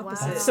was like Oh, wow.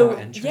 opposite. That's So so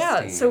yeah, so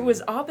it interesting.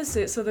 was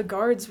opposite. So the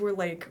guards were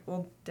like,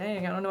 well,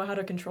 dang, I don't know how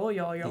to control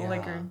y'all. Y'all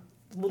like Yeah. are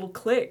a little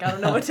clique. I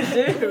don't know what to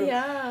do.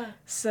 Yeah.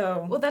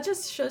 So Well, that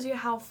just shows you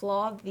how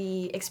flawed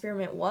the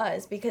experiment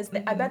was because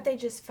I bet they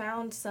just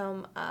found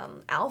some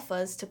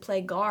alphas to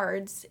play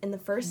guards in the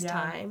first Yeah.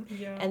 time.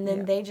 Yeah. And then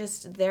Yeah. they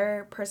just,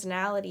 their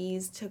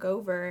personalities took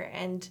over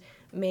and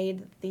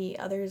made the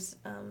others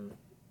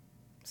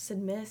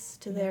submiss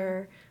to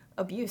their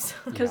abuse.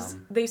 because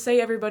they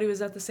say everybody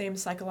was at the same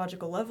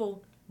psychological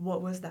level.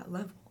 What was that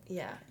level?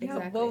 Yeah, Yeah,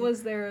 exactly. what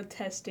was their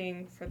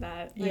testing for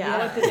that? Like, Yeah.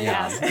 What did they Yeah.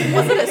 ask?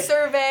 Was it a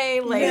survey?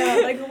 Like, yeah,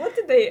 like what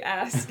did they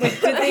ask?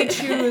 Did they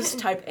choose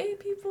type A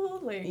people?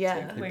 Like,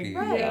 Yeah. Could like be.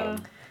 Right. Yeah.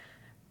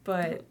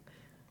 But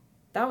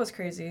that was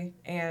crazy.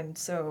 And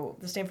so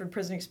the Stanford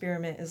prison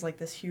experiment is like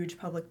this huge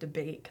public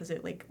debate because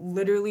it like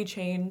literally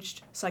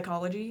changed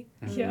psychology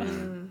Yeah.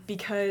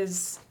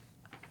 because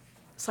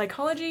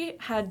psychology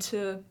had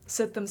to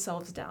sit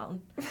themselves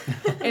down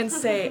and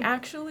say,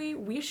 actually,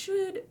 we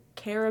should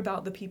care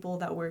about the people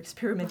that we're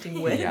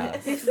experimenting with.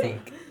 Yes.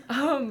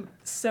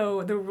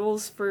 So the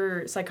rules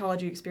for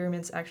psychology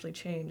experiments actually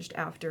changed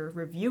after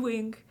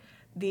reviewing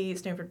the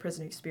Stanford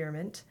prison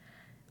experiment,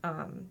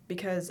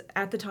 because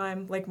at the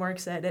time, like Mark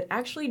said, it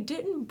actually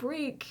didn't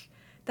break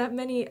that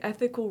many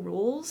ethical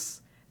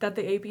rules that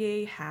the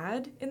APA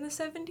had in the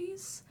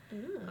 70s.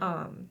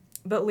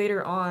 But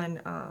later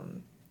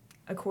on,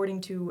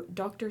 according to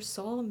Dr.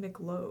 Saul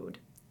McLeod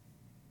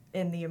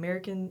in the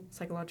American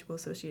Psychological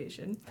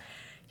Association,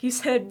 he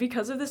said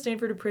because of the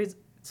Stanford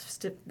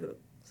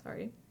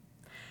sorry.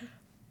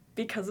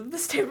 Because of the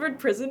Stanford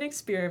prison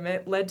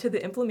experiment led to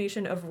the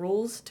implementation of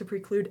rules to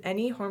preclude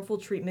any harmful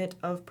treatment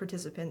of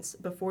participants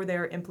before they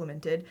are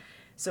implemented.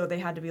 So they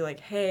had to be like,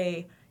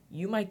 hey,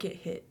 you might get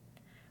hit.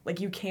 Like,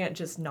 you can't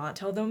just not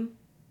tell them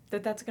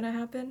that that's going to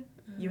happen.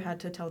 You had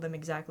to tell them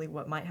exactly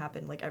what might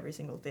happen, like every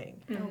single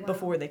thing,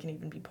 before they can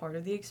even be part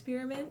of the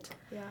experiment.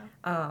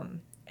 Yeah.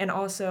 And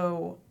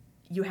also,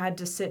 you had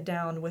to sit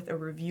down with a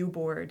review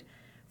board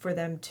for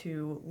them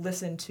to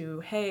listen to,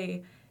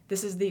 hey,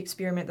 this is the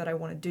experiment that I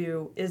want to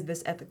do. Is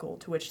this ethical?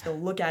 To which they'll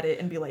look at it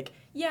and be like,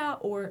 yeah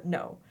or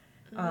no.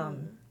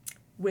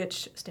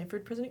 Which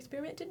Stanford prison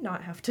experiment did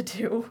not have to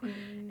do.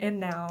 And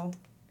now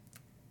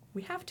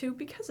we have to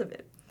because of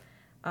it.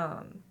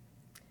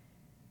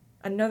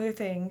 Another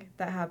thing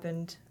that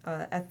happened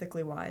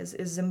ethically wise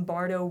is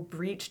Zimbardo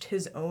breached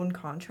his own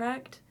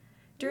contract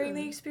during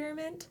the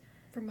experiment.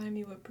 Remind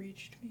me what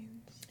breached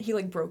means. He,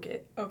 like, broke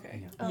it.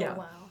 Okay. Oh, Yeah.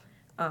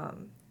 wow.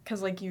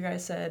 Because, like you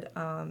guys said,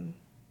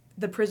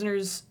 the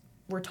prisoners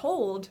were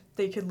told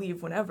they could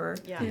leave whenever.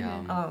 Yeah.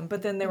 Yeah.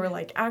 But then they were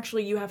like,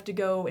 actually, you have to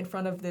go in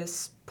front of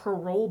this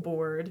parole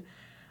board.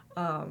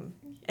 And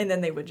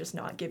then they would just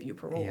not give you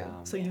parole.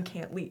 Yeah. So you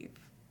can't leave.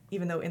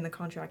 Even though in the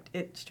contract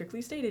it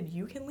strictly stated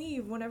you can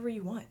leave whenever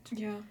you want.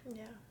 Yeah.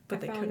 Yeah. But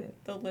I they found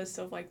couldn't. the list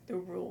of like the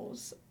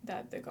rules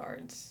that the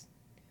guards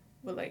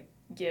would like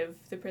give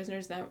the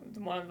prisoners. That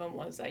one of them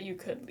was that you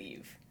could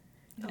leave.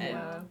 Oh, And-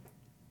 wow.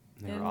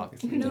 They were And-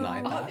 obviously No.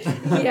 denied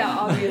that. Yeah,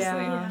 obviously.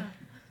 Yeah.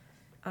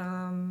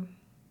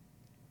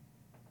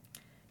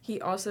 He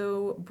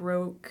also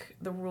broke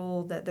the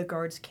rule that the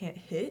guards can't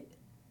hit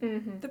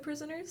the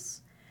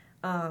prisoners,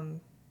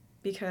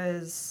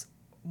 because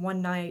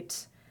one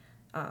night,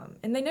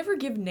 and they never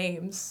give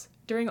names.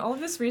 During all of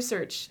this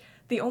research,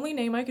 the only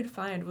name I could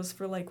find was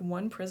for, like,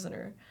 one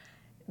prisoner.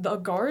 The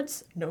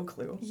guards, no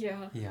clue.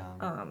 Yeah.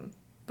 Yeah.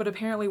 But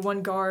apparently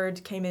one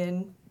guard came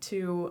in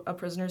to a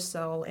prisoner's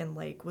cell and,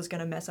 like, was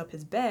gonna mess up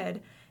his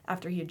bed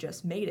after he had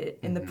just made it,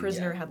 and the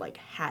prisoner had, like,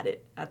 had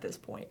it at this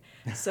point.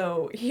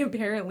 So he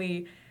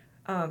apparently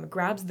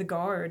grabs the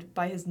guard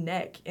by his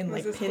neck and,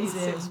 like, pins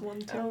him.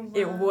 8612.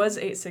 It was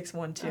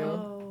 8612.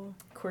 Oh.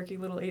 Quirky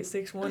little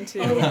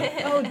 8612.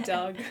 Oh,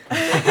 Doug.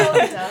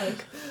 Oh, Doug.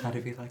 How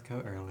did we let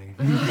go early?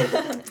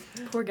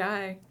 Poor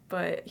guy.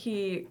 But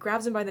he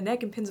grabs him by the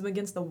neck and pins him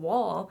against the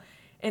wall,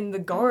 and the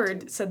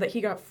guard said that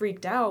he got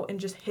freaked out and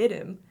just hit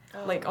him,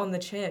 like, on the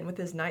chin with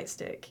his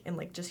nightstick, and,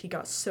 like, just he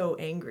got so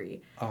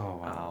angry. Oh,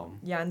 wow.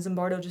 Yeah, and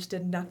Zimbardo just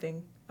did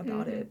nothing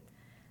about it.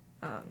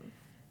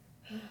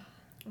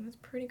 It was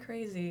pretty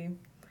crazy.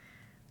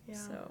 Yeah.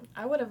 So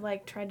I would have,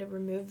 like, tried to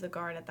remove the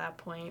guard at that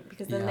point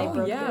because then Yeah. they Oh,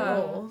 broke yeah.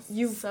 the rules.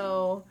 You've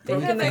So They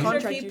broken have the extra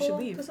contract, you people, should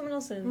leave. Put someone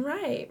else in.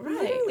 right.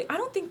 Literally, I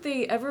don't think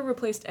they ever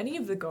replaced any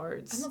of the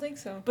guards. I don't think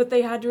so. But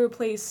they had to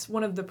replace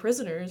one of the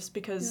prisoners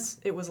because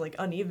it was, like,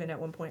 uneven at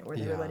one point where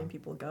they were Yeah. letting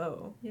people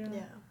go. Yeah.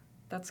 Yeah.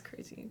 That's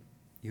crazy.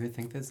 You would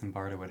think that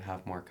Zimbardo would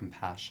have more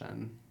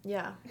compassion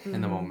Yeah.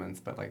 in the moments,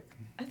 but, like,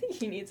 I think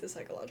he needs a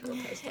psychological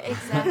test.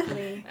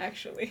 Exactly.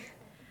 Actually.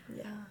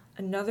 Yeah.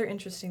 Another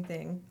interesting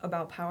thing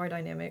about power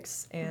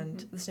dynamics and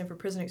the Stanford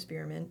prison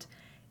experiment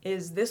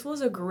is this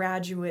was a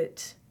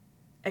graduate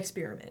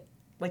experiment.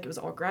 Like, it was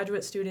all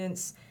graduate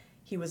students.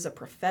 He was a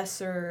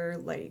professor.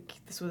 Like,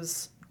 this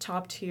was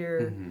top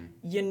tier.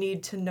 You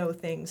need to know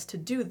things to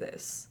do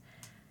this.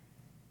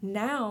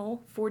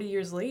 Now, 40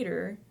 years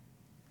later,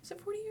 is it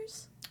 40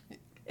 years?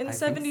 In the I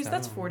think 70s,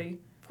 that's so. 40,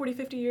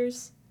 50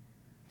 years.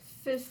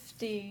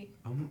 50.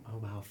 oh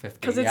wow, 50.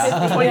 Because it's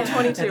yeah.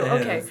 2022. It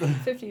Okay. is.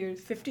 50 years.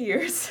 50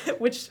 years,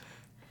 which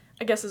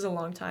I guess is a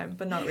long time,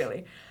 but not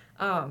really.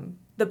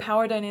 The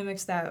power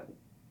dynamics that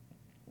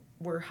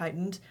were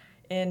heightened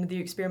in the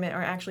experiment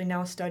are actually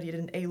now studied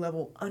in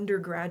A-level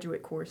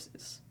undergraduate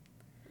courses.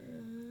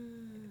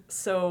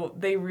 So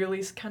they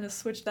really kind of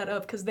switched that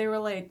up because they were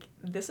like,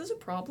 this is a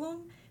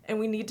problem, and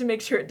we need to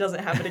make sure it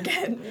doesn't happen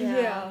again.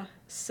 Yeah.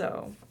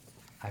 So,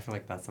 I feel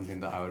like that's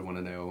something that I would want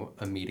to know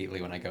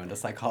immediately when I go into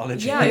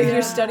psychology. yeah, if Yeah.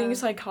 you're studying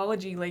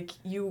psychology, like,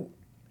 you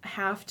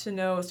have to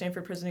know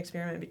Stanford Prison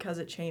Experiment because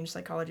it changed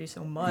psychology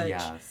so much.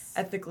 Yes.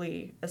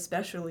 Ethically,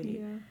 especially.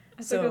 Yeah.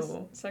 I So-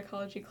 took a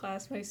psychology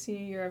class my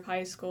senior year of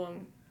high school,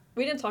 and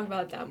we didn't talk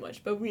about it that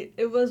much, but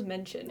it was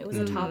mentioned. It was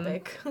a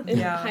topic. in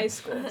Yeah. high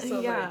school.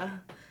 So yeah.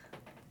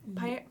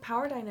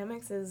 Power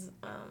dynamics is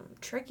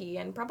tricky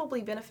and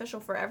probably beneficial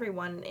for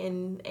everyone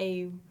in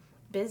a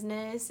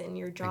business, in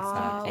your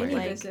job, Exactly. any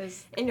like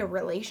business. in your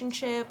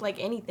relationship, like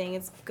anything.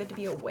 It's good to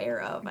be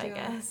aware of, I Yeah.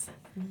 guess.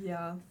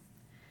 Yeah.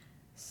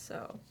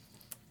 So,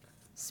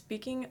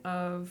 speaking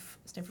of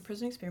Stanford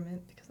Prison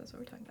Experiment, because that's what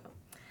we're talking about,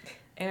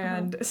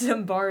 and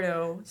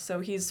Zimbardo, so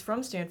he's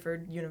from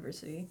Stanford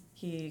University.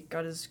 He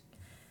got his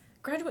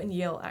graduate in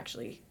Yale,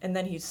 actually, and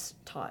then he's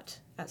taught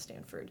at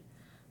Stanford.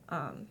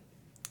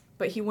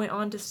 But he went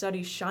on to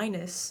study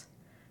shyness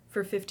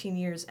for 15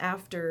 years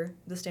after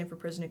the Stanford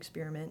Prison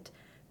Experiment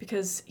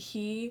because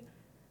he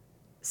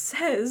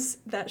says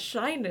that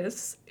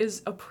shyness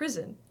is a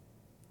prison.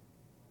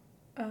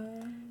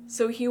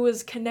 So he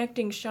was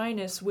connecting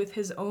shyness with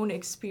his own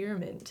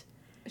experiment.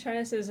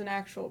 Shyness is an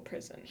actual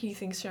prison. He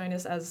thinks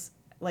shyness as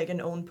like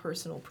an own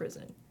personal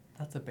prison.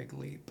 That's a big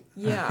leap.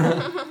 Yeah.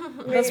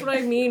 That's what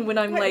I mean when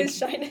I'm What like is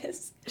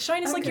shyness?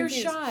 shyness I'm like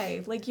confused. you're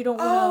shy, like you don't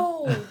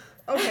want to.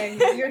 Oh,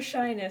 okay. Your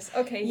shyness.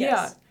 Okay,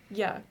 yes.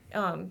 Yeah.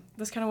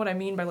 That's kind of what I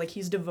mean by like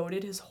he's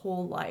devoted his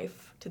whole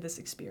life to this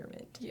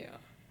experiment. Yeah.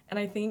 And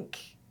I think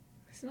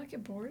Does he not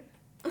get bored?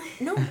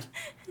 no.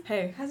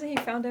 Hey, Hasn't he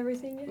found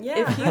everything yet?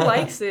 Yeah. if he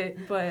likes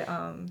it, but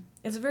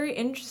it's very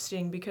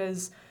interesting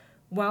because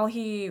while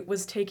he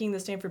was taking the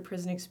Stanford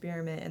prison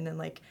experiment and then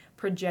like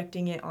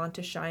projecting it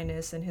onto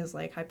shyness and his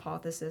like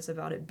hypothesis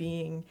about it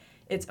being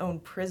its own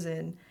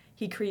prison,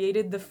 he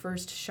created the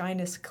first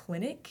shyness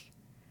clinic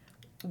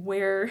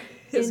where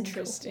his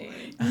Interesting.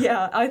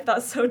 yeah, I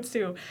thought so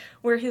too.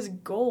 Where his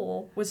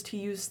goal was to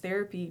use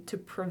therapy to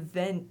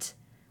prevent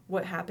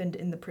what happened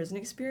in the prison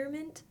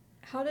experiment.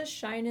 How does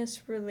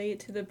shyness relate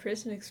to the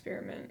prison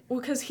experiment? Well,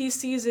 because he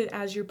sees it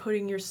as you're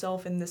putting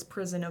yourself in this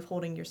prison of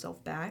holding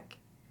yourself back.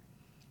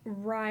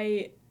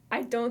 Right.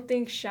 I don't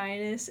think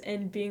shyness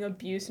and being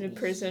abused in a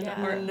prison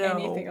Yeah. are No.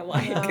 anything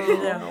alike.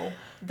 No.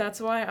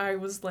 That's why I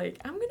was like,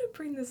 I'm going to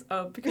bring this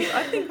up because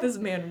I think this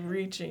man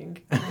reaching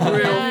real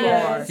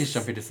Yes. far. He's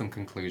jumping to some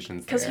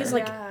conclusions Because there. he's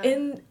like,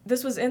 Yeah.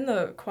 this was in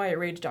the Quiet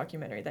Rage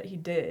documentary that he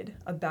did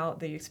about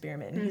the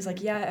experiment. And he's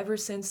like, yeah, ever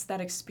since that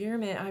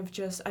experiment,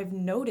 I've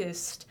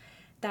noticed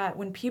that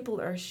when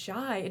people are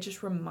shy, it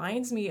just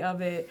reminds me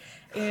of it.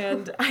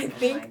 And I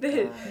think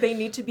that they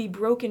need to be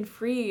broken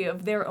free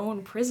of their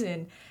own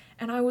prison.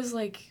 And I was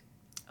like,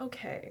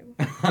 okay.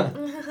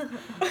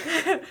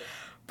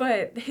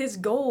 But his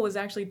goal was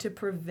actually to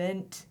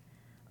prevent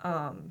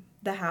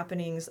the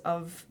happenings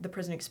of the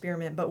prison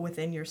experiment, but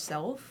within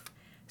yourself.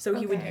 So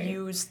he would Okay.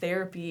 use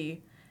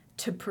therapy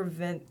to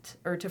prevent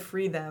or to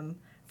free them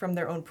from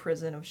their own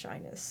prison of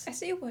shyness. I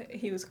see what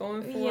he was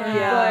going for,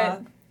 Yeah.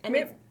 but And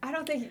maybe, I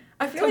don't think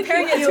I feel like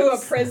comparing he it to a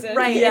feels- prison.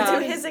 Right, Yeah.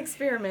 into his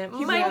experiment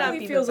He might not probably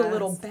be feels the a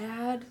little best.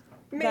 bad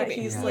that Maybe.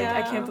 he's Yeah. like, I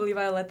Yeah. can't believe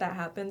I let that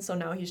happen. So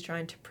now he's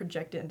trying to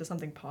project it into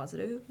something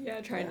positive. Yeah,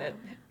 trying to.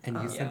 And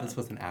you said Yeah. this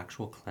was an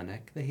actual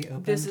clinic that he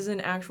opened? This is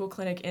an actual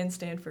clinic in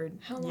Stanford.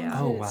 How long Yeah. did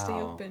Oh, it stay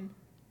wow. open?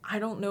 I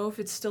don't know if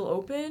it's still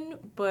open,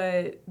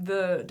 but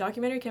the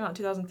documentary came out in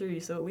 2003,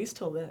 so at least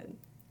till then,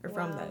 or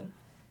from Wow. then.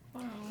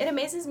 Wow. It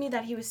amazes me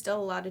that he was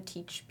still allowed to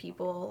teach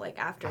people like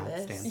after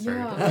At this.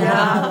 Stanford.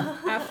 Yeah.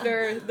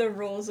 After the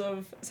rules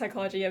of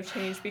psychology have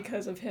changed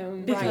because of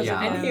him. Because of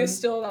And him. he was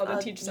still allowed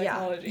to teach yeah.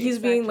 psychology. He's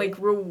being Exactly. like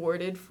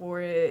rewarded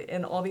for it,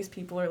 and all these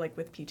people are like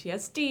with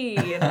PTSD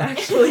and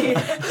actually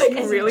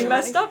like really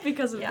messed up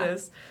because of Yeah.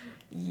 this.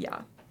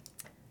 Yeah.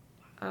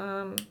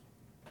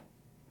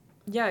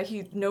 Yeah,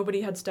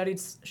 nobody had studied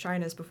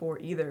shyness before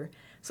either.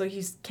 So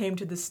he came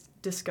to this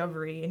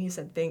discovery and he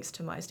said, thanks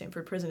to my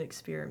Stanford prison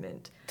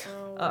experiment,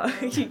 Oh, wow.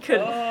 he could,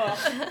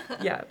 Oh.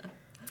 yeah.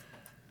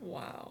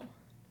 Wow.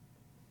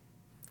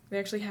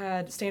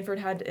 Stanford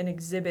had an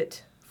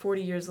exhibit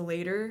 40 years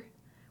later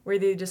where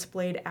they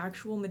displayed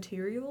actual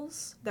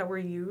materials that were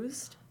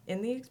used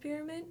in the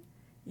experiment.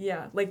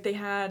 Yeah, like they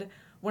had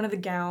one of the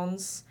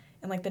gowns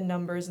and like the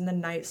numbers and the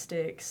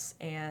nightsticks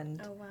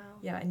and Oh, wow.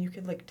 yeah, and you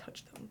could like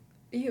touch them.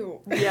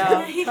 Ew.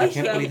 Yeah. I Touch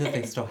can't them. believe that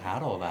they still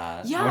had all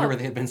that. Yeah. I wonder where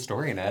they had been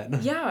storing it.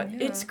 Yeah, Yeah.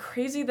 it's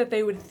crazy that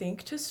they would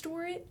think to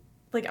store it.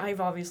 Like I've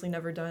obviously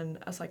never done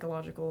a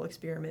psychological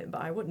experiment,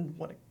 but I wouldn't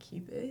want to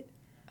keep it.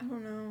 I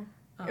don't know.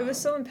 It was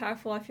so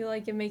impactful. I feel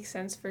like it makes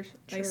sense for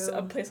like True.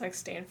 a place like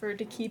Stanford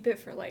to keep it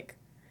for like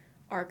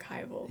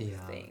archival Yeah.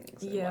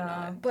 things and Yeah.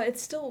 whatnot. But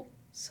it's still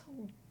so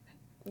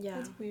Yeah.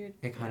 that's weird.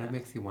 It kind of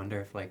makes you wonder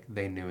if like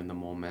they knew in the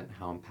moment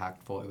how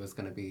impactful it was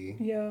going to be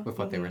Yeah. with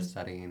what they were Mhm.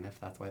 studying, if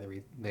that's why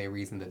they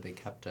reasoned that they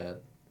kept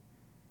it.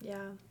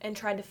 Yeah. And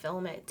tried to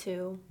film it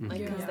too.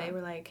 Like, Mhm. because Yeah. they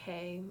were like,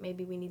 hey,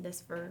 maybe we need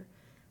this for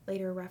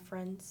later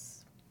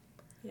reference.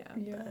 Yeah.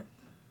 Yeah.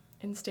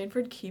 And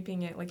Stanford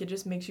keeping it, like, it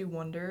just makes you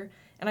wonder.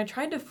 And I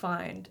tried to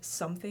find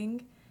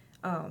something,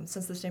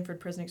 since the Stanford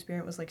prison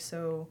experiment was, like,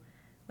 so,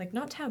 like,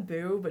 not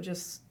taboo, but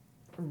just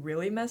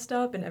really messed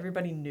up, and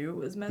everybody knew it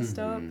was messed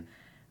Mhm.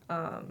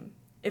 up.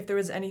 If there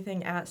was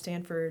anything at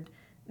Stanford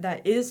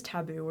that is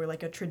taboo, or,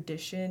 like, a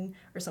tradition,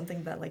 or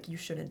something that, like, you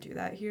shouldn't do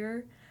that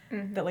here,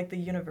 Mhm. that, like, the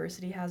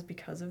university has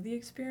because of the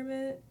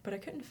experiment, but I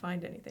couldn't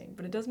find anything.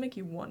 But it does make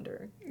you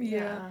wonder.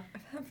 Yeah.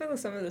 I feel like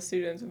some of the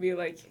students would be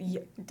like, Yeah.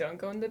 don't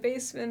go in the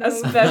basement. of-"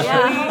 Especially,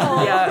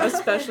 Yeah. yeah,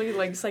 especially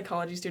like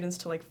psychology students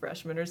to like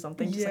freshmen or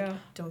something. Just Yeah. like,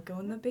 don't go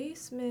in the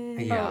basement.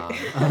 Yeah.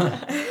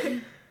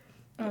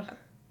 Oh.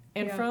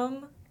 And Yeah.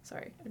 from,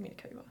 sorry, I didn't mean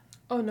to cut you off.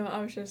 Oh no,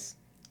 I was just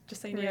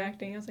Just saying, yeah.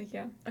 reacting. I was like,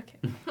 yeah. Okay.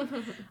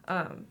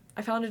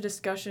 I found a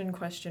discussion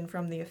question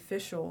from the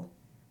official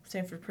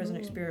Stanford Prison Ooh.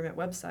 Experiment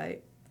website.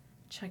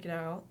 Check it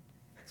out.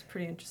 It's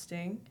pretty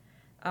interesting.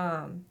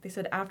 They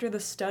said, after the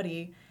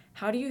study,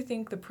 how do you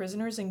think the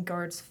prisoners and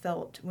guards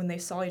felt when they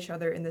saw each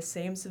other in the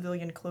same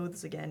civilian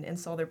clothes again and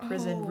saw their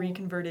prison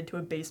reconverted to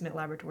a basement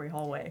laboratory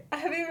hallway? I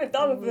haven't even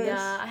thought of this.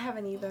 Yeah, I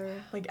haven't either.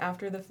 Like,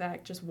 after the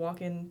fact, just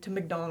walk into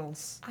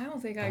McDonald's. I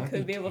don't think That I would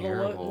could be be able to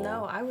terrible. look.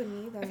 No, I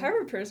wouldn't either. If I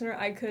were a prisoner,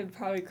 I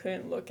probably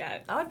couldn't look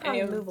at I would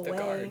probably any move of the away.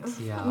 guards.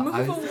 Yeah.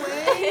 Move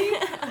away?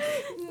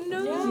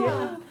 No.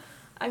 Yeah.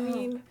 I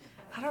mean,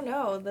 I don't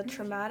know, the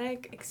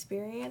traumatic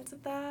experience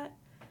of that.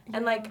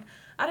 And, like,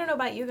 I don't know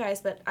about you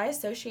guys, but I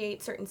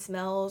associate certain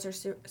smells or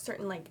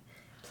certain, like,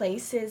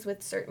 places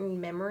with certain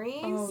memories.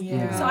 Oh,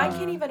 yeah. So I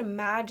can't even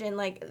imagine,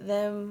 like,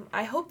 them.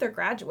 I hope they're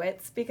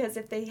graduates, because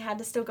if they had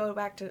to still go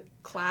back to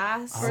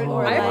class Oh,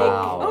 or, I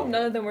like, hope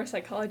none of them were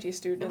psychology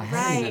students. I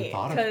hadn't even Right.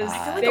 thought of 'Cause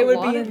that. I feel like They a would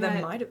lot be of in them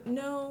that- might have.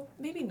 No,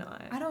 maybe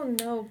not. I don't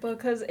know,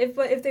 because if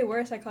they were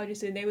a psychology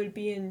student, they would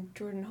be in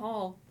Jordan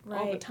Hall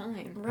all the Right.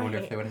 time. I wonder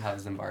if right. they would have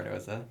Zimbardo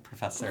as a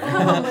professor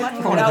Oh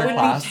my for one of that their would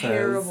classes. be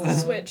terrible.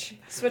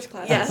 Switch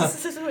classes. Yes,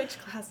 switch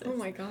classes. Oh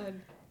my god.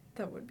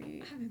 That would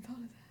be. I haven't thought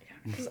of that.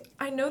 Because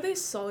I know they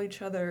saw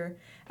each other,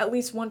 at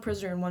least one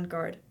prisoner and one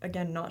guard.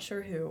 Again, not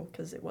sure who,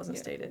 because it wasn't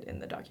stated in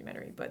the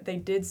documentary. But they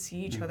did see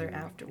each other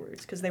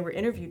afterwards, because they were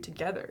interviewed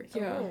together,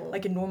 Yeah. Oh.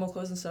 like in normal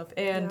clothes and stuff.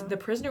 And Yeah. the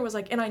prisoner was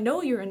like, "And I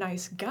know you're a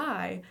nice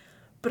guy,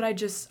 but I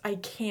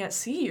can't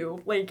see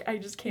you. Like, I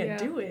just can't Yeah.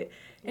 do it."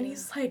 And Yeah.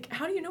 he's like,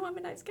 "How do you know I'm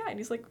a nice guy?" And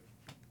he's like,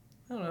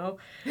 "I don't know."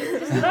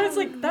 And I was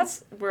like,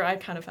 that's where I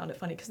kind of found it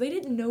funny, because they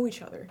didn't know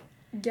each other.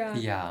 Yeah.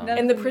 Yeah. That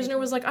And the would prisoner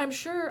make- was like, "I'm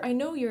sure I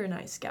know you're a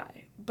nice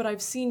guy, but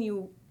I've seen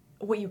you,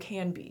 what you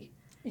can be."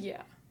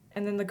 Yeah.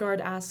 And then the guard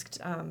asked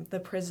the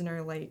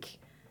prisoner, like,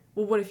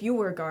 "Well, what if you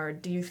were a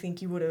guard? Do you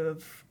think you would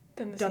have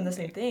done the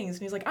same things?"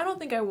 And he's like, "I don't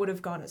think I would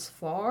have gone as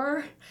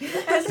far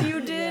as you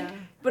did, Yeah.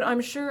 but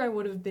I'm sure I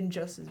would have been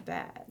just as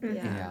bad." Mhm.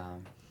 Yeah. Yeah.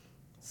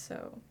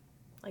 So,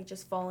 Like,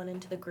 just falling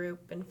into the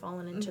group and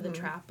falling into the Mhm.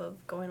 trap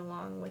of going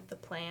along with the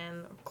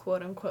plan,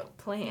 quote unquote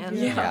plan.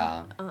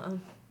 Yeah. Yeah.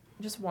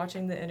 just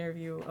watching the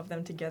interview of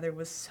them together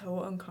was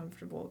so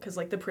uncomfortable, because,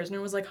 like, the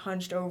prisoner was, like,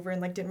 hunched over and,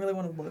 like, didn't really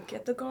want to look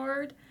at the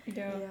guard.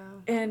 Yeah.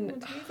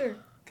 And, Either.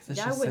 Because it's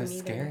Yeah, I just so wouldn't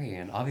either. scary,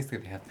 and obviously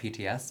they have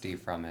PTSD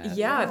from it.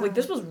 yeah, Yeah. like,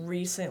 this was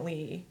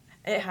recently,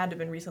 it had to have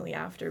been recently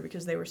after,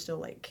 because they were still,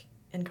 like,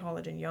 in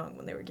college and young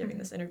when they were giving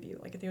this interview.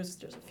 Like, I think it was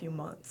just a few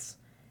months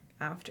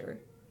after.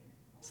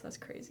 So that's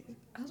crazy.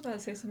 I was about to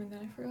say something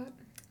that I forgot.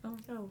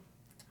 Oh.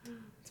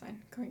 It's fine.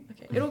 Going.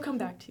 Okay, it'll come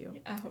back to you.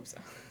 I hope so.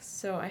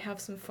 So I have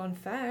some fun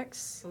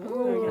facts we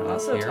Ooh. can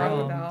also Hear talk 'em.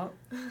 about.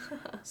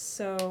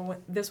 So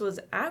this was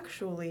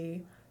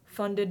actually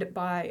funded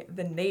by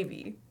the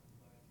Navy.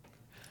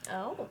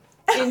 Oh.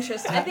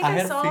 Interesting. I think I I,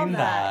 had saw seen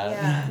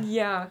that.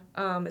 Yeah,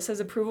 it says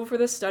approval for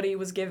the study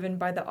was given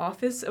by the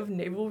Office of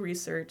Naval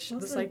Research, the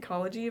What's the-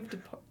 Psychology of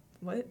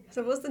What?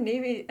 So what's the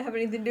Navy have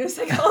anything to do with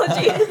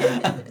psychology?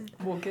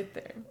 We'll get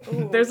there.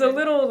 Ooh, There's a okay.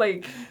 little,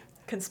 like,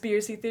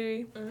 conspiracy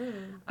theory.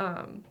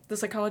 Mm. The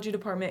Psychology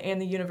Department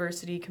and the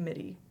University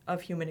Committee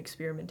of Human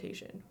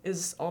Experimentation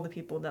is all the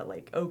people that,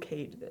 like,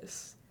 okayed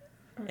this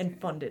and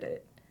funded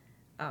it.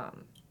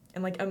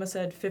 And like Emma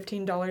said,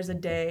 $15 a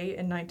day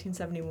in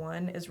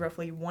 1971 is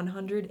roughly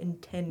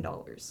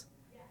 $110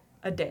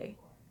 a day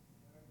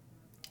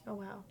Oh,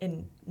 wow.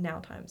 in now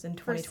times, in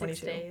For 2022.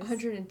 6 days.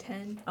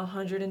 110.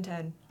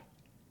 110.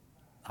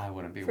 I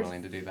wouldn't be For-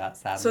 willing to do that,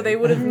 sadly. So they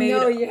would have made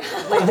No, yeah.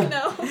 like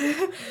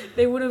no.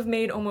 they would have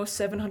made almost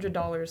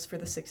 $700 for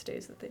the 6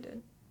 days that they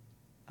did.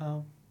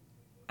 Oh.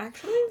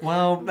 Actually?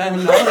 Well, now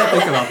that I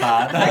think about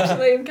that.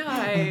 Actually,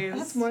 Guys,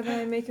 that's more than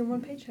I make in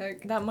one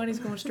paycheck. that money's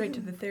going straight to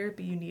the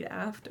therapy you need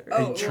after.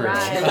 Oh, True.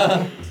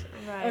 Right.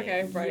 Right.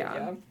 Okay, right,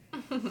 Yeah.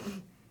 yeah.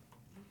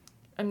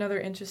 Another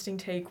interesting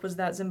take was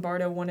that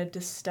Zimbardo wanted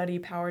to study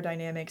power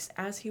dynamics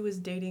as he was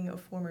dating a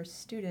former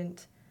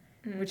student,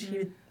 which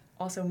he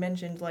also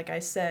mentioned, like I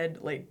said,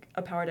 like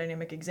a power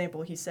dynamic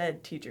example. He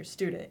said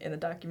teacher-student in the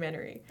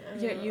documentary.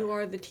 Yeah, you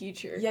are the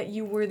teacher. Yet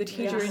you were the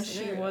teacher and Yes.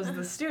 she was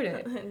the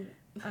student.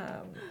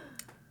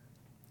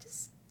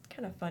 Just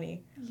kind of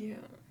funny. Yeah.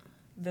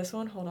 This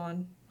one, hold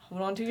on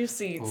to your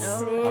seats.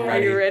 Ooh, I'm Are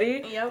you ready.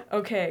 ready? Yep.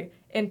 Okay.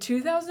 In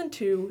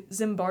 2002,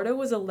 Zimbardo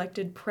was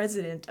elected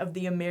president of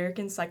the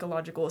American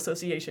Psychological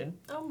Association.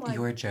 Oh my.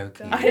 You are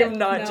joking. God. I am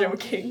not No.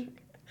 joking.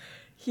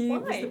 He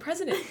was Why? the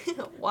president.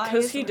 Why?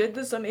 Because is he it- did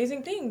this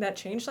amazing thing that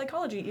changed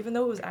psychology, even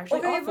though it was actually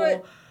Okay,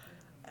 awful.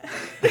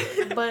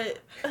 But.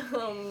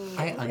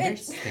 I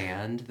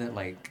understand that,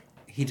 like,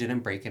 he didn't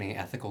break any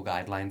ethical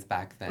guidelines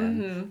back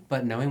then,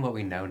 but knowing what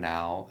we know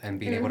now and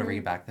being able to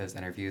read back those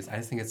interviews, I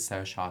just think it's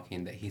so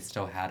shocking that he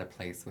still had a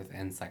place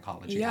within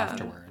psychology Yeah.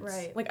 afterwards.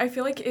 Right. Like, I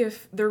feel like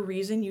if the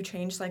reason you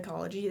changed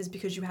psychology is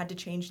because you had to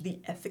change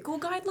the ethical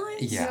guidelines.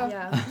 Yeah.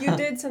 Yeah. You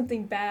did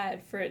something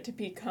bad for it to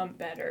become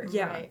better.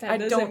 Yeah. Right. That I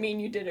doesn't don't mean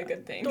you did a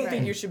good thing. think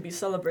Right. you should be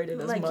celebrated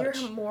as Like,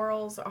 much. your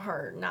morals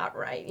are not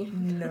right.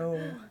 No.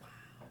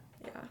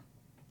 Yeah.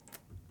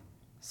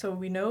 So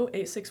we know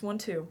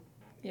 8612.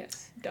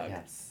 Yes, Doug.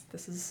 Yes.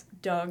 This is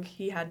Doug.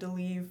 He had to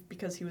leave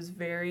because he was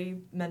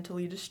very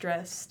mentally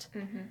distressed.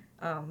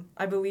 Mm-hmm.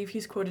 I believe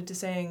he's quoted to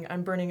saying,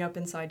 "I'm burning up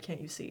inside, can't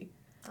you see?"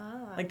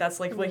 Like, that's,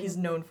 like, what he's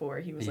known for.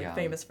 He was, like, Yeah.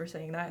 famous for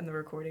saying that in the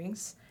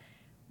recordings.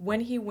 When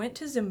he went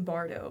to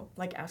Zimbardo,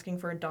 like, asking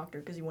for a doctor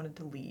because he wanted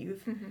to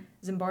leave,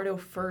 Zimbardo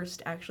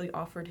first actually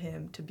offered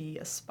him to be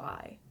a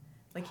spy.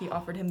 Like, he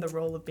offered him the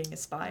role of being a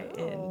spy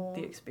in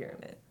the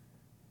experiment.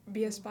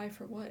 Be a spy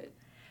for what?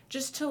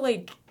 Just to,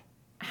 like,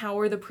 how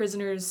are the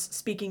prisoners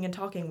speaking and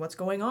talking? What's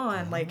going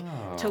on? Like,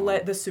 to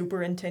let the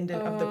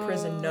superintendent of the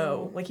prison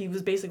know. Like, he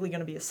was basically going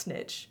to be a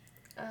snitch.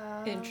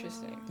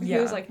 Interesting. Yeah.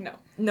 He was like, no.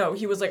 No,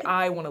 he was like,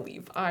 I want to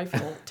leave. I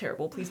feel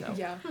terrible. Please no.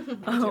 Yeah.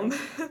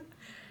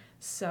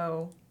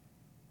 So...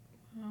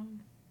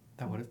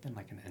 That would have been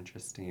like an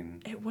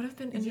interesting. It would have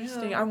been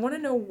interesting. Yeah. I want to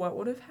know what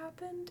would have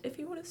happened if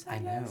he would have said I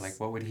know, yes. like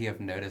what would he have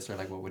noticed, or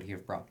like what would he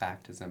have brought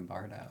back to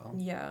Zimbardo?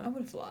 Yeah. I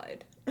would have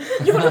lied.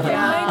 You would have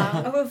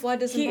lied? I would have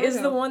lied to He Zimbardo.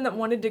 is the one that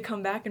wanted to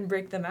come back and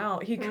break them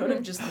out. He could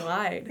have just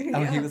lied.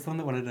 Oh, he was the one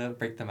that wanted to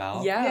break them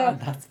out? Yeah.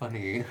 That's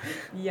funny.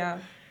 Yeah.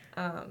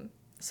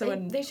 So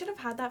They should have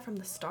had that from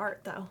the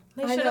start, though.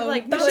 They I should have know.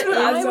 like That's put what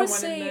I in was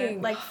someone in there,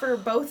 saying. like for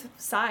both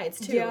sides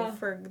too, Yeah.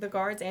 for the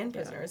guards and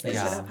prisoners. They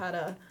Yeah. should have had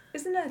a.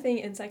 Isn't that a thing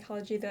in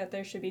psychology that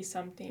there should be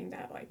something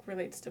that like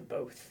relates to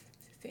both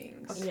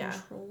things? Yeah.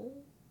 Control?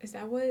 Is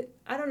that what?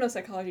 I don't know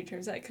psychology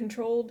terms. Is that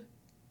controlled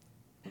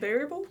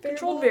variable? Variable?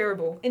 Controlled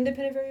variable.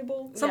 independent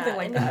variable? Something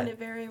like that. independent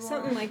variable.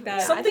 Something like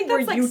that. I Something think where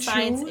that's like you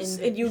science choose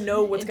in- and you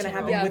know what's going to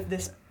happen Yeah. with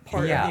this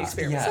part of Yeah, the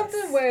experiment. yeah.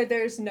 Something where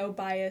there's no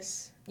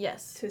bias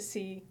Yes. to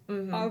see.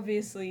 Mhm.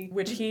 Obviously.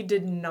 Which he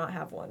did not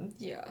have one.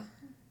 Yeah.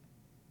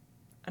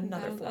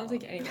 Another I don't, flaw. I don't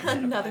think anyone had a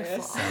Another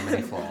bias. flaw. So many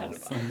Anyone had a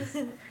flaws.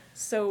 bias.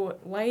 So,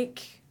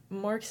 like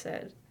Mark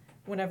said,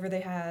 whenever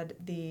they had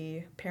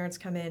the parents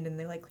come in and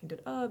they like cleaned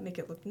it up, make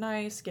it look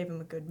nice, gave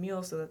them a good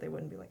meal so that they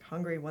wouldn't be like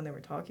hungry when they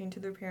were talking to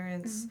their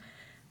parents.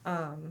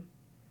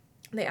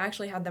 They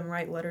actually had them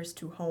write letters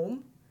to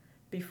home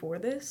before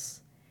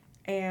this.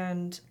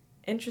 And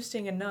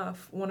interesting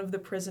enough, one of the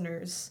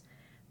prisoners,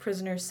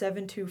 prisoner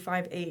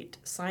 7258,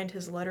 signed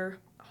his letter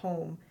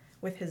home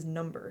with his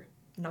number,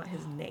 not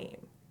his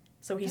name.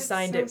 So he That's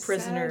signed so it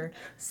prisoner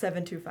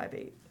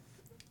 7258.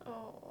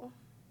 Oh.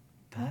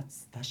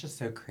 That's just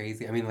so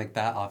crazy. I mean, like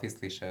that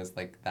obviously shows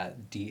like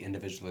that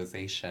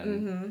de-individualization.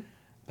 Mm-hmm.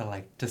 But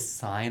like to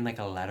sign like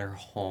a letter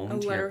home A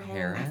to letter your home.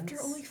 parents.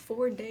 After only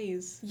 4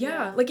 days.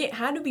 Yeah, like it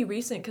had to be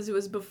recent because it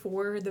was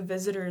before the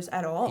visitors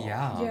at all.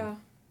 Yeah. Yeah.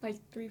 Like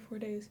 3-4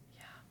 days.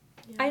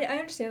 Yeah. I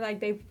understand, like,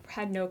 they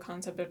had no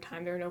concept of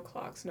time. There were no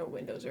clocks, no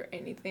windows, or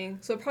anything.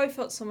 So it probably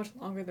felt so much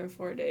longer than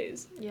 4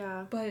 days.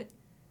 Yeah. But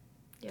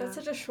Yeah. that's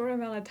such a short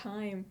amount of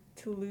time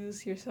to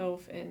lose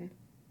yourself in.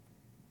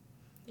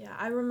 Yeah,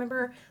 I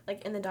remember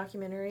like in the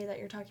documentary that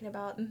you're talking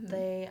about,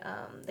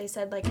 Mhm. they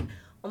said like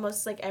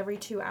almost like every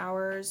 2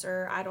 hours,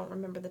 or I don't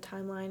remember the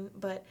timeline,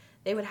 but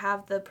they would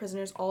have the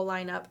prisoners all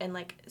line up and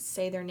like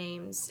say their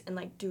names and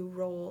like do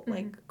roll,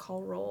 like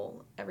call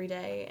roll every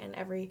day and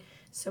every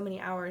so many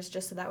hours,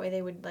 just so that way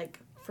they would like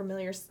With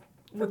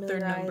their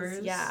familiarize-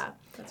 numbers. Yeah,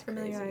 That's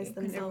familiarize crazy.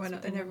 themselves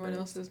with the everyone numbers.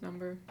 else's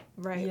number.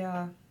 Right.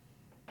 Yeah.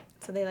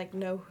 So they like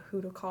know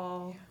who to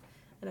call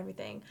and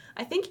everything.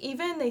 I think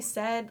even they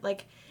said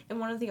like in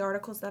one of the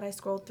articles that I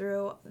scrolled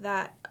through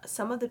that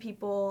some of the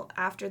people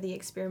after the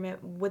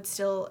experiment would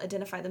still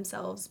identify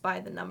themselves by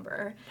the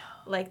number.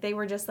 Like they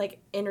were just like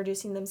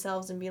introducing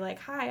themselves and be like,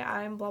 "Hi,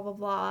 I'm blah blah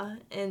blah,"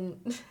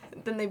 and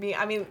then they'd be,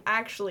 I mean,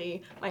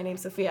 actually, my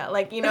name's Sophia.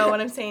 Like, you know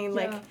what I'm saying?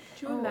 Like, Could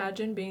you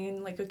imagine being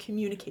in like a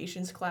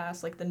communications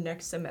class like the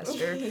next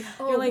semester? Yeah.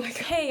 You're like,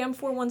 hey, I'm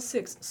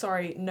 416.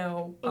 Sorry,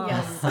 no.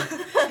 Yes.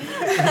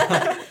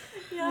 Oh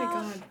my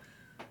god.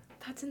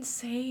 That's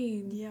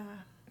insane. Yeah.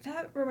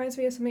 That reminds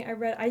me of something I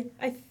read.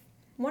 I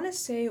want to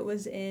say it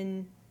was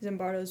in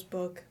Zimbardo's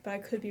book, but I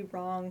could be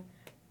wrong.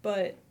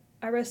 But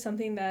I read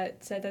something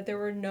that said that there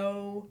were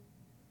no,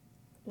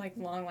 like,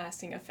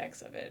 long-lasting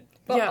effects of it.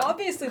 But Yeah.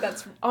 obviously that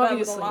was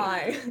Obviously. a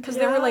lie. Because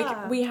they were Yeah.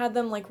 like, we had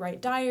them like write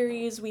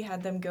diaries, we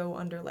had them go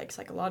under like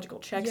psychological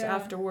checks Yeah.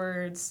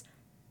 afterwards.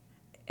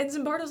 And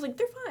Zimbardo's like,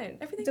 they're fine.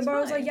 Everything's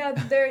Zimbardo's fine. like,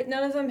 yeah,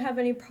 none of them have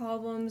any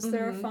problems.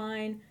 They're Mhm.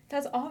 fine.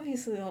 That's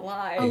obviously a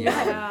lie. Oh,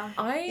 Yeah.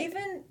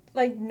 Even,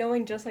 like,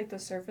 knowing just, like, the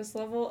surface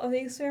level of the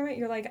experiment,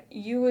 you're like,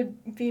 you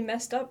would be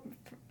messed up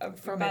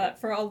From about it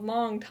for a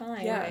long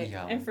time. Yeah. Right?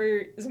 Yeah. And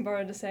for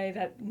Zimbardo to say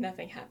that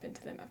nothing happened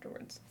to them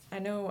afterwards. I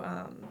know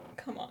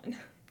Come on.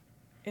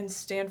 in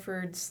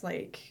Stanford's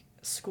like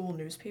school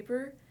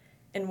newspaper,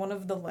 in one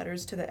of the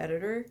letters to the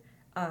editor,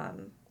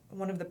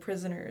 one of the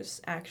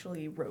prisoners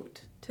actually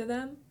wrote to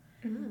them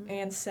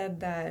and said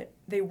that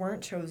they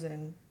weren't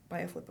chosen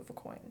by a flip of a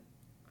coin.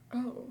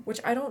 Oh. Which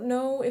I don't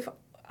know if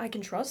I can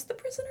trust the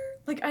prisoner.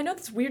 Like, I know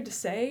that's weird to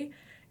say.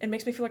 It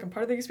makes me feel like I'm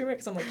part of the experiment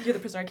because I'm like, you're the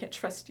prisoner, I can't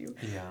trust you.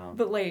 Yeah.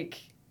 But, like,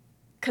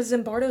 because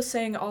Zimbardo's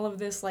saying all of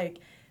this, like,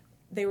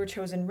 they were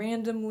chosen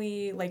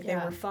randomly, like, they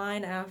Yeah. were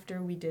fine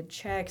after we did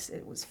checks,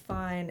 it was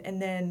fine.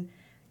 And then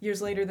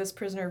years later, this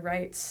prisoner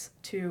writes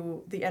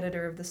to the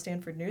editor of the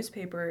Stanford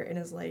newspaper and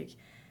is like,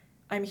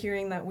 I'm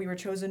hearing that we were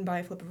chosen by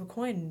a flip of a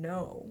coin.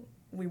 No,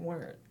 we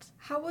weren't.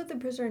 How would the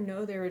prisoner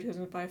know they were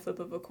chosen by a flip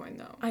of a coin,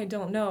 though? I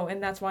don't know.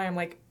 And that's why I'm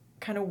like,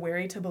 kind of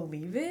wary to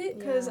believe it.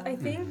 Because Yeah. I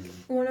think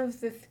one of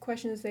the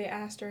questions they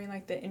asked during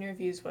like the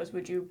interviews was,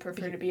 would you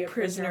prefer to be a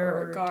prisoner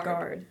or a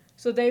guard?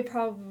 So they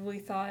probably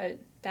thought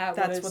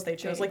That's what they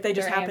chose. Like they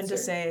just their happened to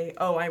answer. say,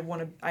 "Oh, I'd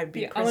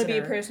be I want to be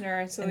a prisoner."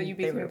 prisoner, so that and you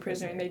they became were a a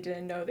prisoner, and prisoner. they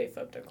didn't know they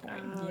flipped a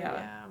coin. Oh, Yeah.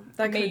 yeah.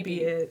 That could Maybe.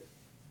 be it.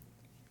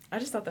 I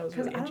just thought that was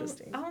really I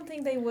interesting. don't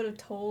think they would have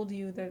told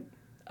you that.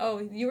 Oh,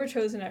 you were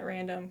chosen at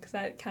random, because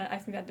I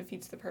think that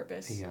defeats the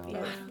purpose Yeah.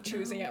 of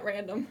choosing at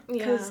random.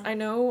 Because I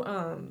know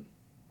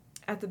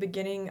at the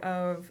beginning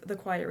of the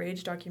Quiet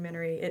Rage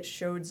documentary, it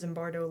showed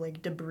Zimbardo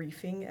like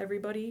debriefing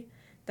everybody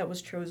that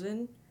was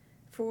chosen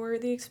for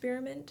the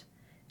experiment,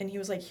 and he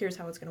was like, "Here's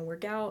how it's gonna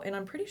work out," and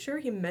I'm pretty sure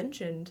he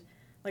mentioned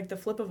like the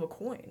flip of a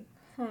coin.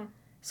 Huh.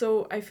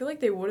 So I feel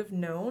like they would have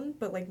known,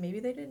 but like maybe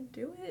they didn't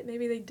do it.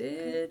 Maybe they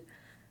did.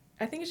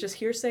 I think it's just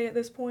hearsay at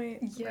this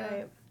point. Yeah.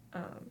 Right. I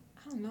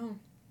don't know.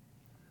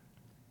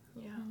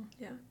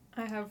 Yeah.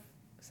 I have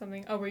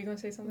something. Oh, were you gonna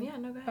say something? Yeah,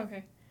 no, go ahead.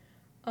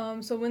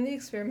 Okay. So when the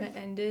experiment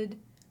ended,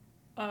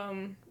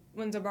 when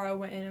Zimbardo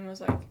went in and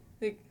was like,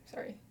 the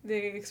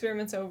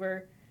experiment's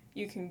over,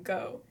 you can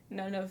go.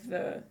 None of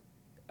the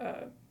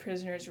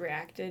prisoners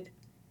reacted.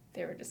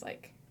 They were just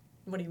like,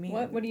 What do you mean?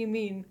 What do you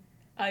mean?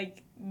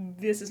 Like,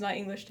 this is not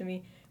English to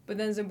me. But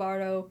then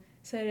Zimbardo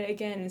said it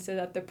again and said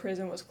that the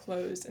prison was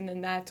closed, and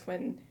then that's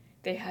when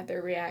they had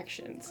their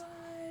reactions.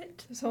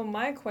 What? So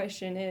my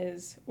question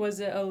is, was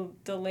it a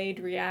delayed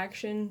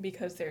reaction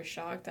because they're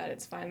shocked that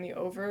it's finally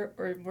over,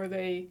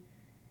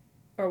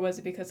 or was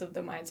it because of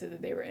the mindset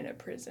that they were in a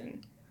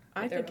prison?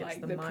 I They think were it's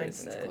like, the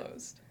prison's mindset.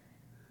 closed.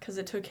 Because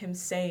it took him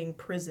saying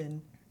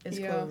prison is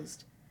Yeah.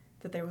 closed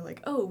that they were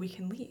like, "Oh, we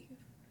can leave."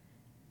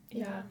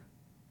 Yeah.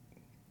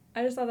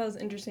 I just thought that was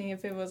interesting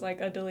if it was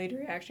like a delayed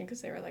reaction because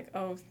they were like,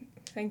 oh,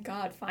 thank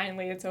God,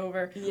 finally it's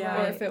over.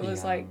 Yeah. Or if it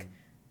was like,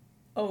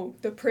 oh,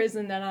 the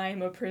prison that I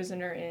am a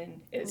prisoner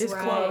in is It's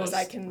closed.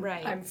 closed.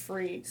 I'm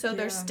free. So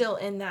they're Yeah. still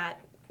in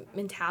that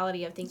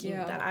mentality of thinking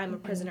Yeah. that I'm a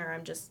prisoner,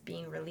 I'm just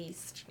being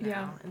released now,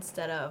 Yeah.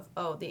 instead of,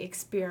 oh, the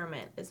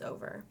experiment is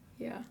over.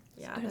 Yeah.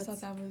 Yeah, I just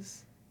thought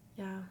that's-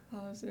 that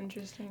was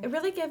interesting. It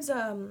really gives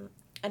a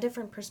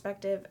different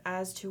perspective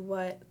as to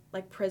what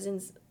like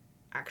prisons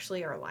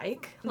actually are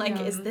like. Like,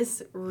 Yeah. is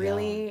this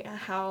really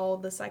how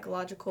the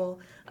psychological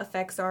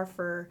effects are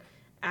for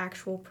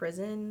actual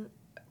prisoners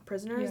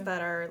Yeah.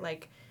 that are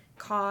like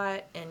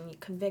caught and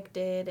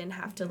convicted and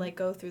have to like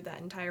go through that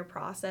entire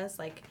process?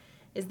 Like,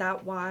 is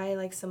that why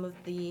like some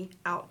of the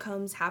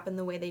outcomes happen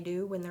the way they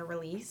do when they're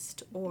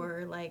released?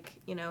 Or like,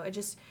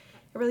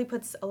 it really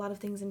puts a lot of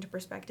things into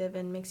perspective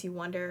and makes you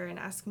wonder and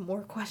ask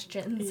more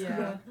questions.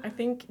 Yeah. I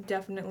think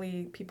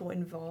definitely people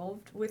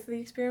involved with the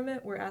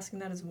experiment were asking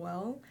that as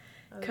well.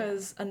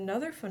 Because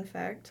another fun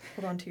fact,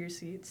 hold on to your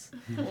seats.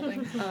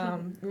 Holding.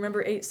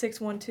 Remember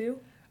 8612?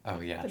 Oh,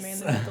 yes. The man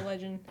that made the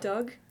legend.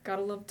 Doug,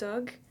 gotta love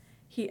Doug.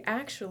 He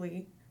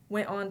actually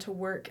went on to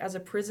work as a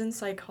prison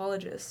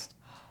psychologist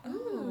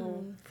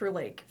Oh. for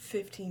like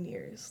 15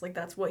 years. Like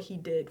that's what he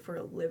did for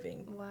a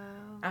living.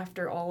 Wow.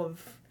 After all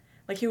of,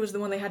 like he was the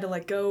one they had to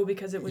let go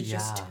because it was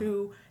just Yeah.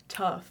 too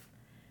tough.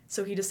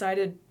 So he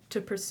decided to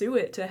pursue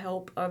it to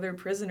help other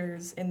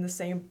prisoners in the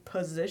same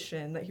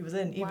position that he was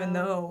in, even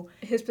Wow. though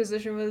His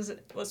position was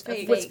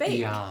fake. was fake.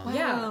 Yeah.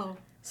 Yeah.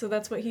 So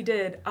that's what he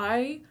did.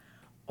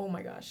 Oh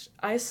my gosh,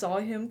 I saw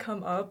him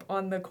come up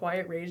on the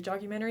Quiet Rage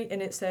documentary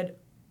and it said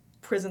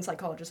prison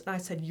psychologist. And I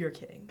said, "You're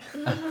kidding."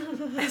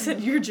 I said,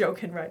 "You're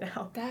joking right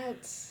now."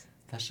 That's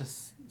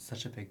just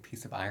such a big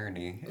piece of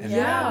irony. And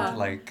Yeah.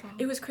 like,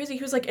 It was crazy.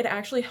 He was like, it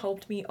actually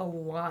helped me a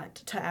lot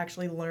to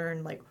actually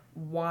learn like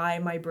why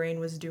my brain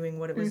was doing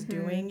what it was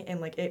doing, and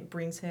like it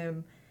brings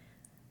him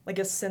like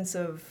a sense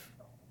of,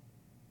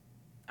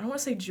 I don't want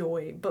to say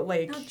joy, but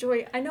like not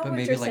joy. I know but what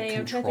maybe you're like saying.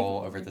 I'm trying to control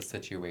think- over the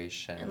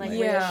situation. And like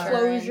Yeah.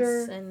 reassurance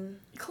Closure. and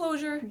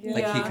closure. Yeah.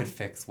 Like Yeah. he could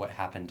fix what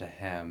happened to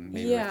him,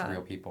 maybe Yeah. with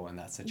real people in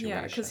that situation.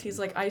 Yeah, because he's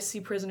like, I see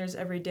prisoners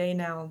every day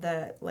now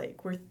that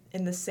like were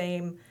in the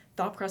same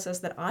thought process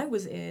that I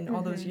was in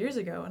all those years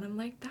ago, and I'm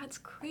like, that's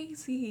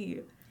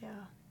crazy, yeah.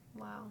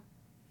 Wow.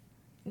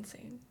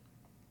 insane.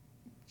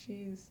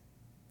 Jeez.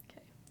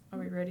 Are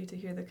we ready to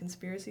hear the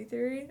conspiracy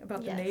theory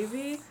about Yes. the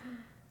Navy?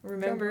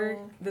 Remember,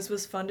 Drumroll. this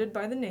was funded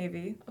by the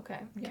Navy. Okay.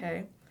 Yeah.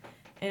 Okay.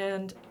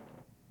 And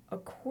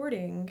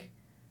according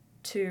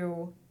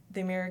to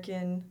the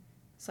American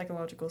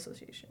Psychological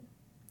Association,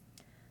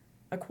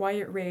 a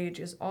quiet rage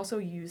is also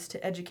used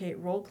to educate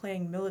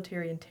role-playing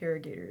military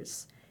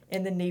interrogators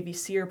in the Navy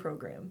SEER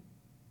program.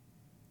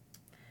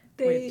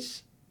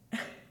 Which,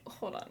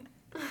 Hold on.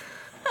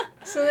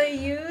 So they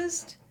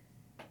used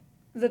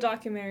the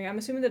documentary. I'm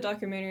assuming the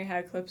documentary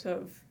had clips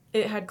of.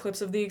 it had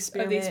clips of the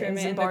experiment, experiment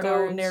and and the Zimbardo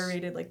guards.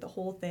 narrated like the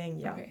whole thing.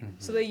 Yeah. Okay.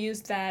 So they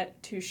used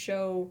that to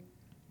show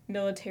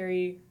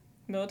military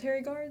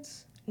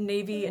guards,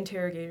 Navy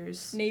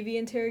interrogators. Navy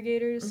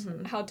interrogators,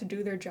 how to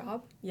do their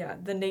job. Yeah,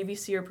 the Navy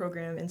SEER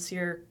program, and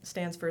SEER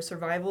stands for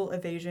Survival,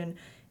 Evasion,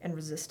 and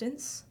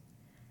Resistance.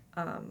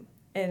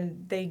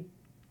 And they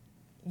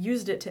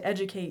used it to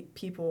educate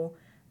people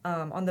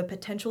on the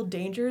potential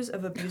dangers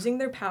of abusing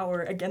their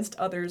power against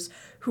others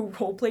who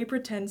roleplay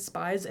pretend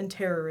spies and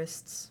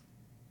terrorists.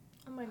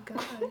 Oh my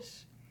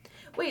gosh.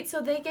 Wait,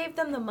 so they gave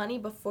them the money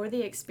before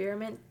the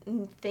experiment,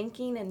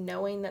 thinking and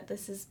knowing that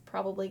this is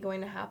probably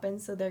going to happen,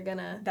 so they're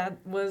gonna... That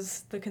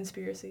was the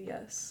conspiracy,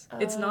 yes.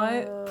 It's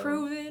not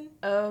proven.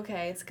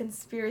 Okay, it's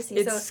conspiracy.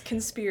 It's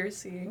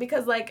conspiracy.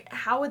 Because, like,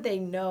 how would they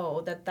know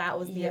that that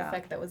was the Yeah.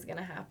 effect that was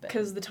gonna happen?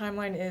 Because the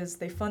timeline is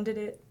they funded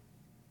it,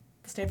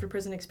 the Stanford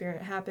prison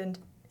experiment happened,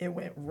 it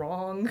went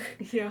wrong,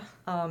 Yeah.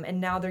 and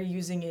now they're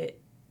using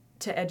it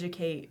to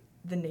educate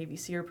the Navy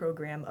SEER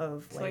program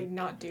of, To, like,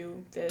 not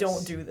do this.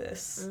 don't do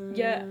this.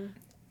 Yeah.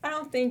 I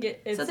don't think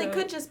it's So they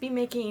could just be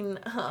making,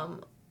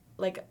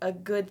 like, a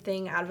good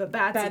thing out of a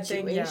bad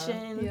thing, yeah.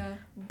 situation. Yeah.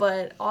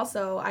 But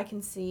also, I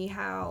can see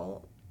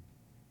how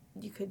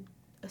you could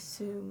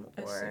assume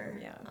or...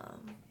 yeah.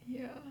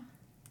 Yeah.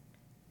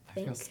 I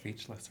feel think.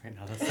 speechless right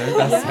now. That's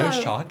Yeah.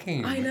 so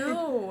shocking. I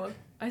know.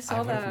 I saw I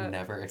would that. have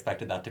never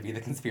expected that to be the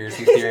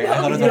conspiracy theory. I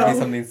thought it was going to be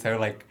something so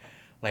like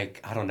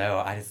I don't know.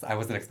 I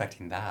wasn't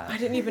expecting that. I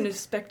didn't even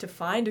expect to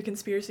find a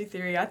conspiracy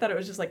theory. I thought it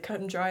was just like cut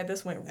and dry.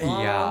 This went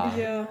wrong. Yeah.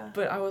 Yeah.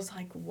 But I was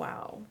like,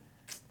 wow.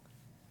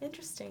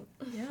 Interesting.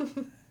 Yeah.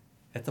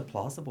 It's a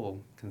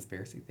plausible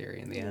conspiracy theory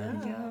in the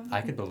end. Yeah.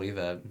 I could believe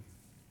it.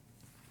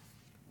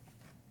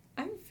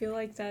 I feel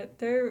like that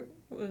there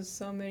was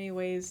so many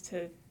ways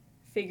to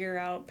figure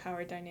out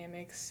power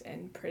dynamics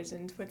in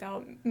prisons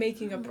without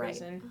making a Right.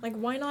 prison. Like,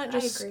 why not I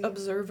just agree.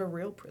 observe a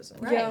real prison?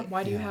 Right. Yeah.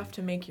 Why do you Yeah. have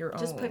to make your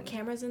Just own? put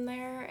cameras in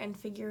there and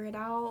figure it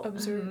out.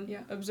 Observe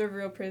observe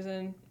real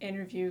prison,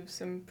 interview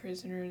some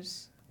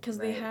prisoners. Because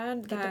they Right.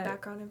 had Get the that.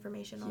 background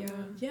information on Yeah.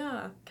 them.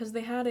 Yeah, because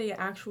they had a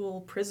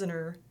actual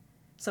prisoner,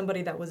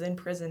 somebody that was in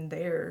prison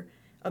there,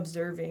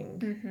 observing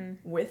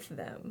Mm-hmm. with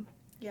them,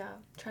 Yeah.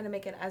 Trying to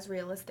make it as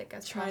realistic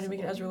as trying possible. to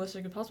make it as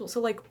realistic as possible. So,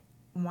 like,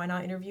 why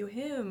not interview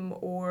him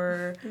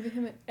or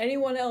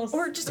Anyone else.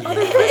 just Yeah.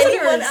 other prisoners?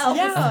 Anyone else.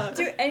 Yeah,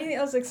 do anything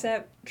else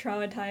except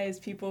traumatize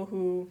people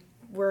who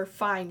We're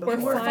fine We're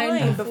before. we're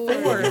fine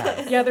before.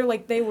 Yes. Yeah, they're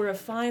like they were a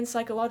fine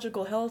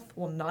psychological health.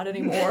 Well, not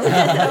anymore.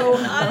 No,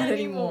 not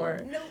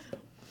anymore. Nope.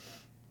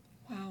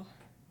 wow.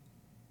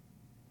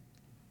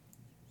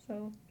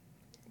 So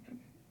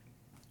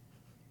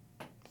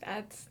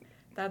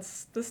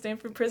That's the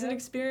Stanford prison Yeah.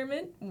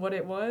 experiment. What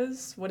it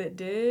was, what it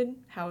did,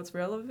 how it's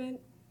relevant.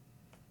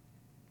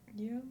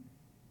 yeah.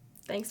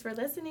 Thanks for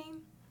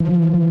listening.